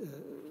if it's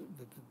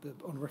the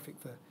honorific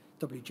for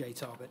W.J.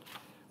 Tarbit,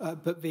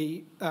 but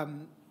the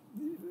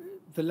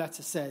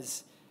letter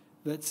says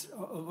that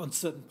on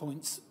certain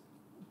points,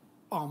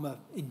 ARMA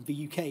in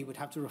the UK would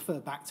have to refer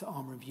back to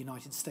ARMA in the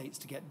United States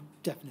to get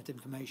definite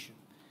information.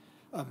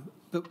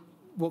 But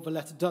what the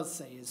letter does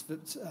say is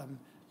that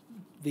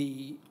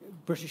the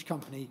British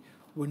company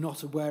were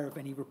not aware of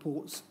any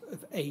reports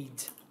of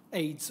AIDS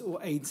or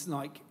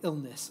AIDS-like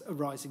illness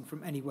arising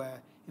from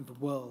anywhere in the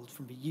world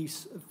from the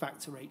use of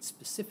factor VIII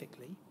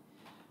specifically.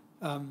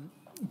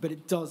 But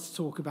it does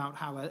talk about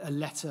how a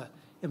letter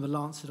in the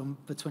Lancet on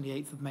the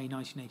 28th of May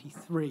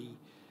 1983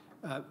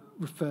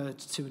 referred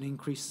to an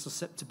increased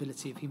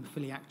susceptibility of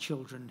haemophiliac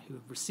children who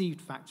have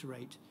received factor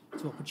VIII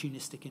to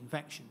opportunistic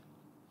infection.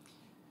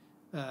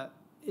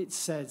 It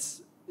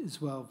says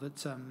as well that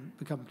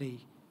the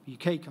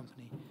UK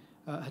company,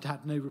 had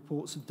had no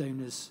reports of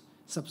donors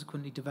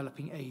subsequently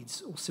developing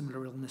AIDS or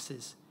similar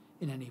illnesses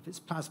in any of its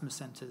plasma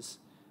centres,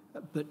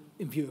 but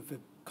in view of the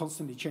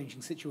constantly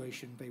changing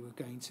situation, they were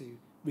going to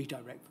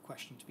redirect the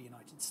question to the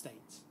United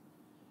States.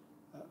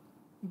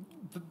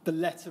 The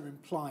letter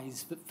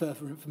implies that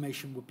further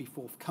information would be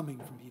forthcoming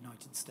from the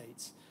United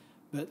States,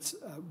 but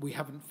we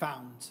haven't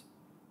found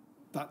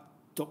that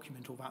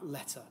document or that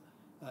letter,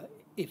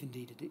 if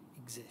indeed it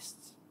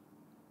exists.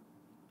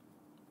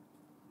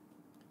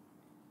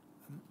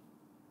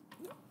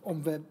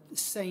 On the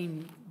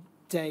same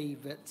day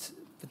that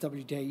the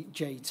W.J.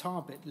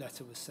 Tarbit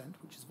letter was sent,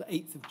 which is the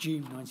 8th of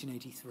June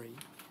 1983,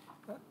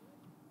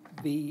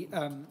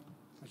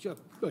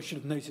 I should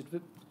have noted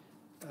that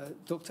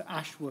Dr.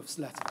 Ashworth's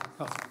letter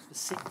was the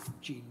 6th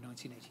of June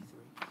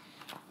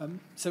 1983.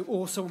 So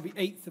also on the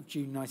 8th of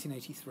June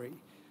 1983,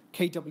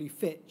 K.W.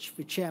 Fitch,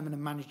 the chairman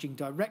and managing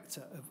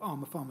director of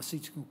Armour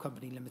Pharmaceutical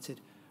Company Limited,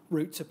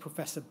 wrote to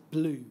Professor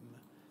Bloom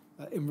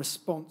in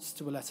response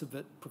to a letter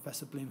that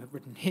Professor Bloom had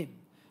written him,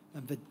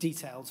 and the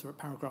details are at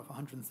paragraph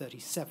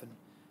 137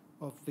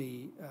 of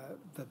the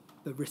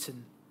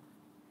written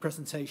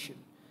presentation.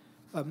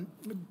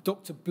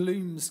 Dr.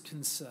 Bloom's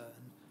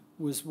concern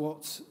was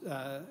what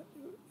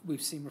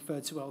we've seen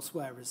referred to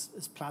elsewhere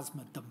as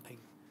plasma dumping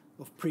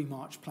of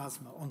pre-March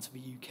plasma onto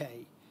the UK.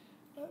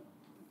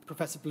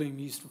 Professor Bloom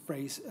used the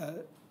phrase,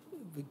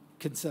 the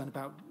concern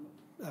about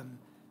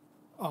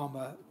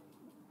Armour,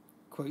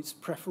 quotes,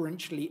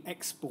 preferentially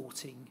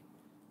exporting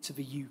to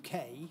the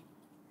UK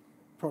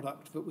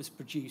product that was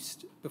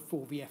produced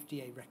before the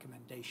FDA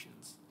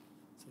recommendations.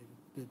 So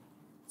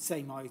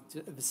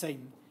the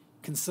same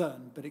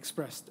concern, but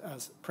expressed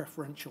as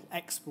preferential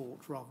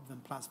export rather than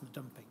plasma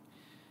dumping.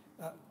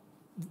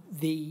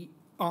 The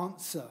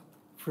answer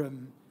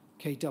from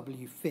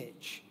K.W.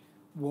 Fitch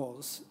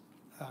was,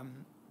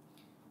 and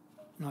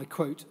I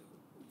quote,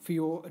 "For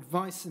your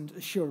advice and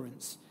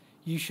assurance,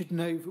 you should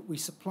know that we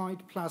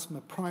supplied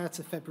plasma prior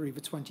to February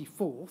the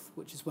 24th,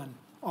 which is when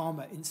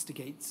Armour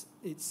instigates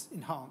its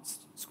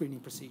enhanced screening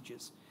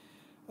procedures.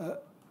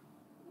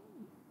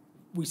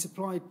 We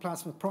supplied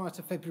plasma prior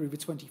to February the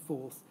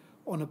 24th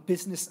on a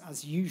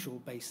business-as-usual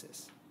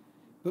basis,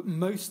 but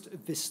most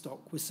of this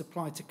stock was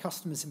supplied to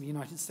customers in the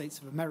United States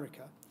of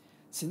America,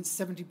 since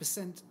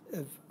 70%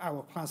 of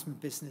our plasma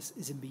business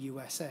is in the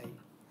USA.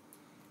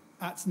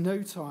 At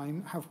no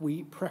time have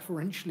we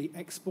preferentially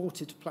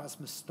exported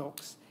plasma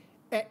stocks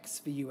ex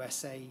the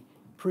USA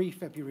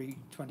pre-February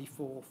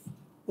 24th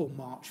or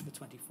March the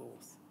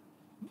 24th.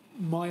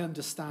 My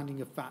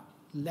understanding of that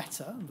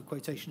letter, and the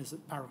quotation is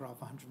at paragraph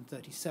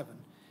 137,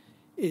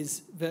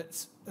 is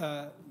that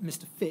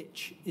Mr.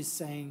 Fitch is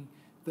saying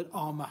that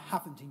Armour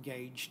haven't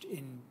engaged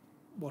in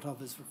what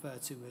others refer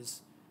to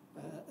as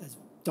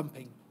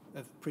dumping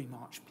of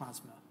pre-March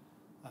plasma.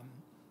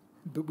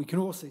 But we can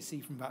also see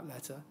from that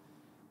letter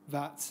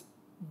that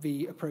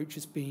the approach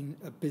has been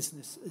a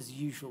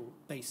business-as-usual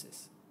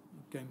basis,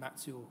 going back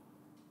to your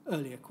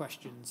earlier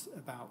questions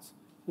about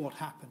what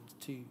happened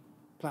to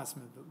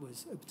plasma that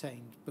was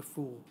obtained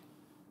before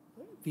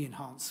the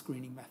enhanced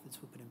screening methods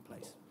were put in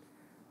place.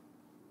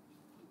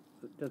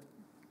 Just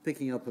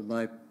picking up on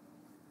my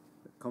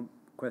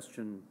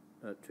question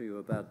to you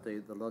about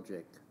the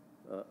logic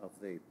of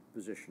the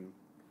position,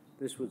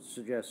 this would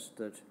suggest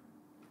that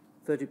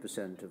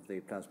 30% of the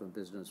plasma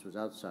business was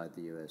outside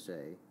the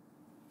USA,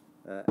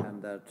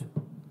 and that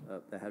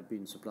there had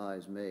been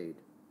supplies made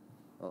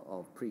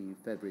of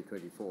pre-February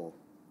 24,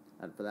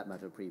 and for that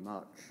matter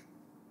pre-March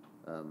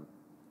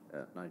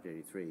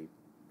 1983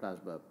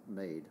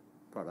 plasma-made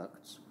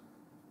products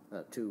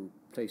to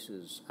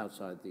places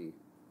outside the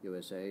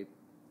USA,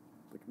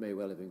 which may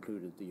well have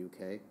included the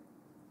UK,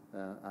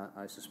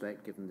 I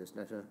suspect, given this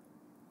letter,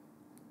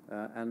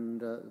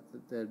 and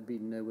there'd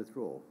been no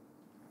withdrawal.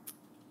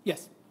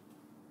 Yes.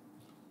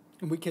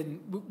 And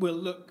we'll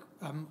look,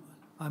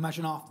 I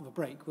imagine after the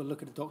break, we'll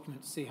look at a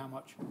document to see how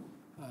much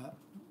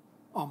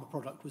Armour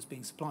product was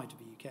being supplied to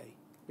the UK.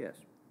 Yes.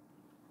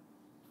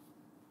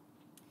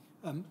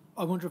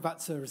 I wonder if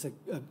that, sir, is a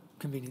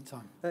convenient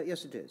time.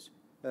 Yes, it is.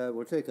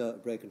 We'll take a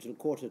break until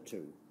quarter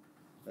two.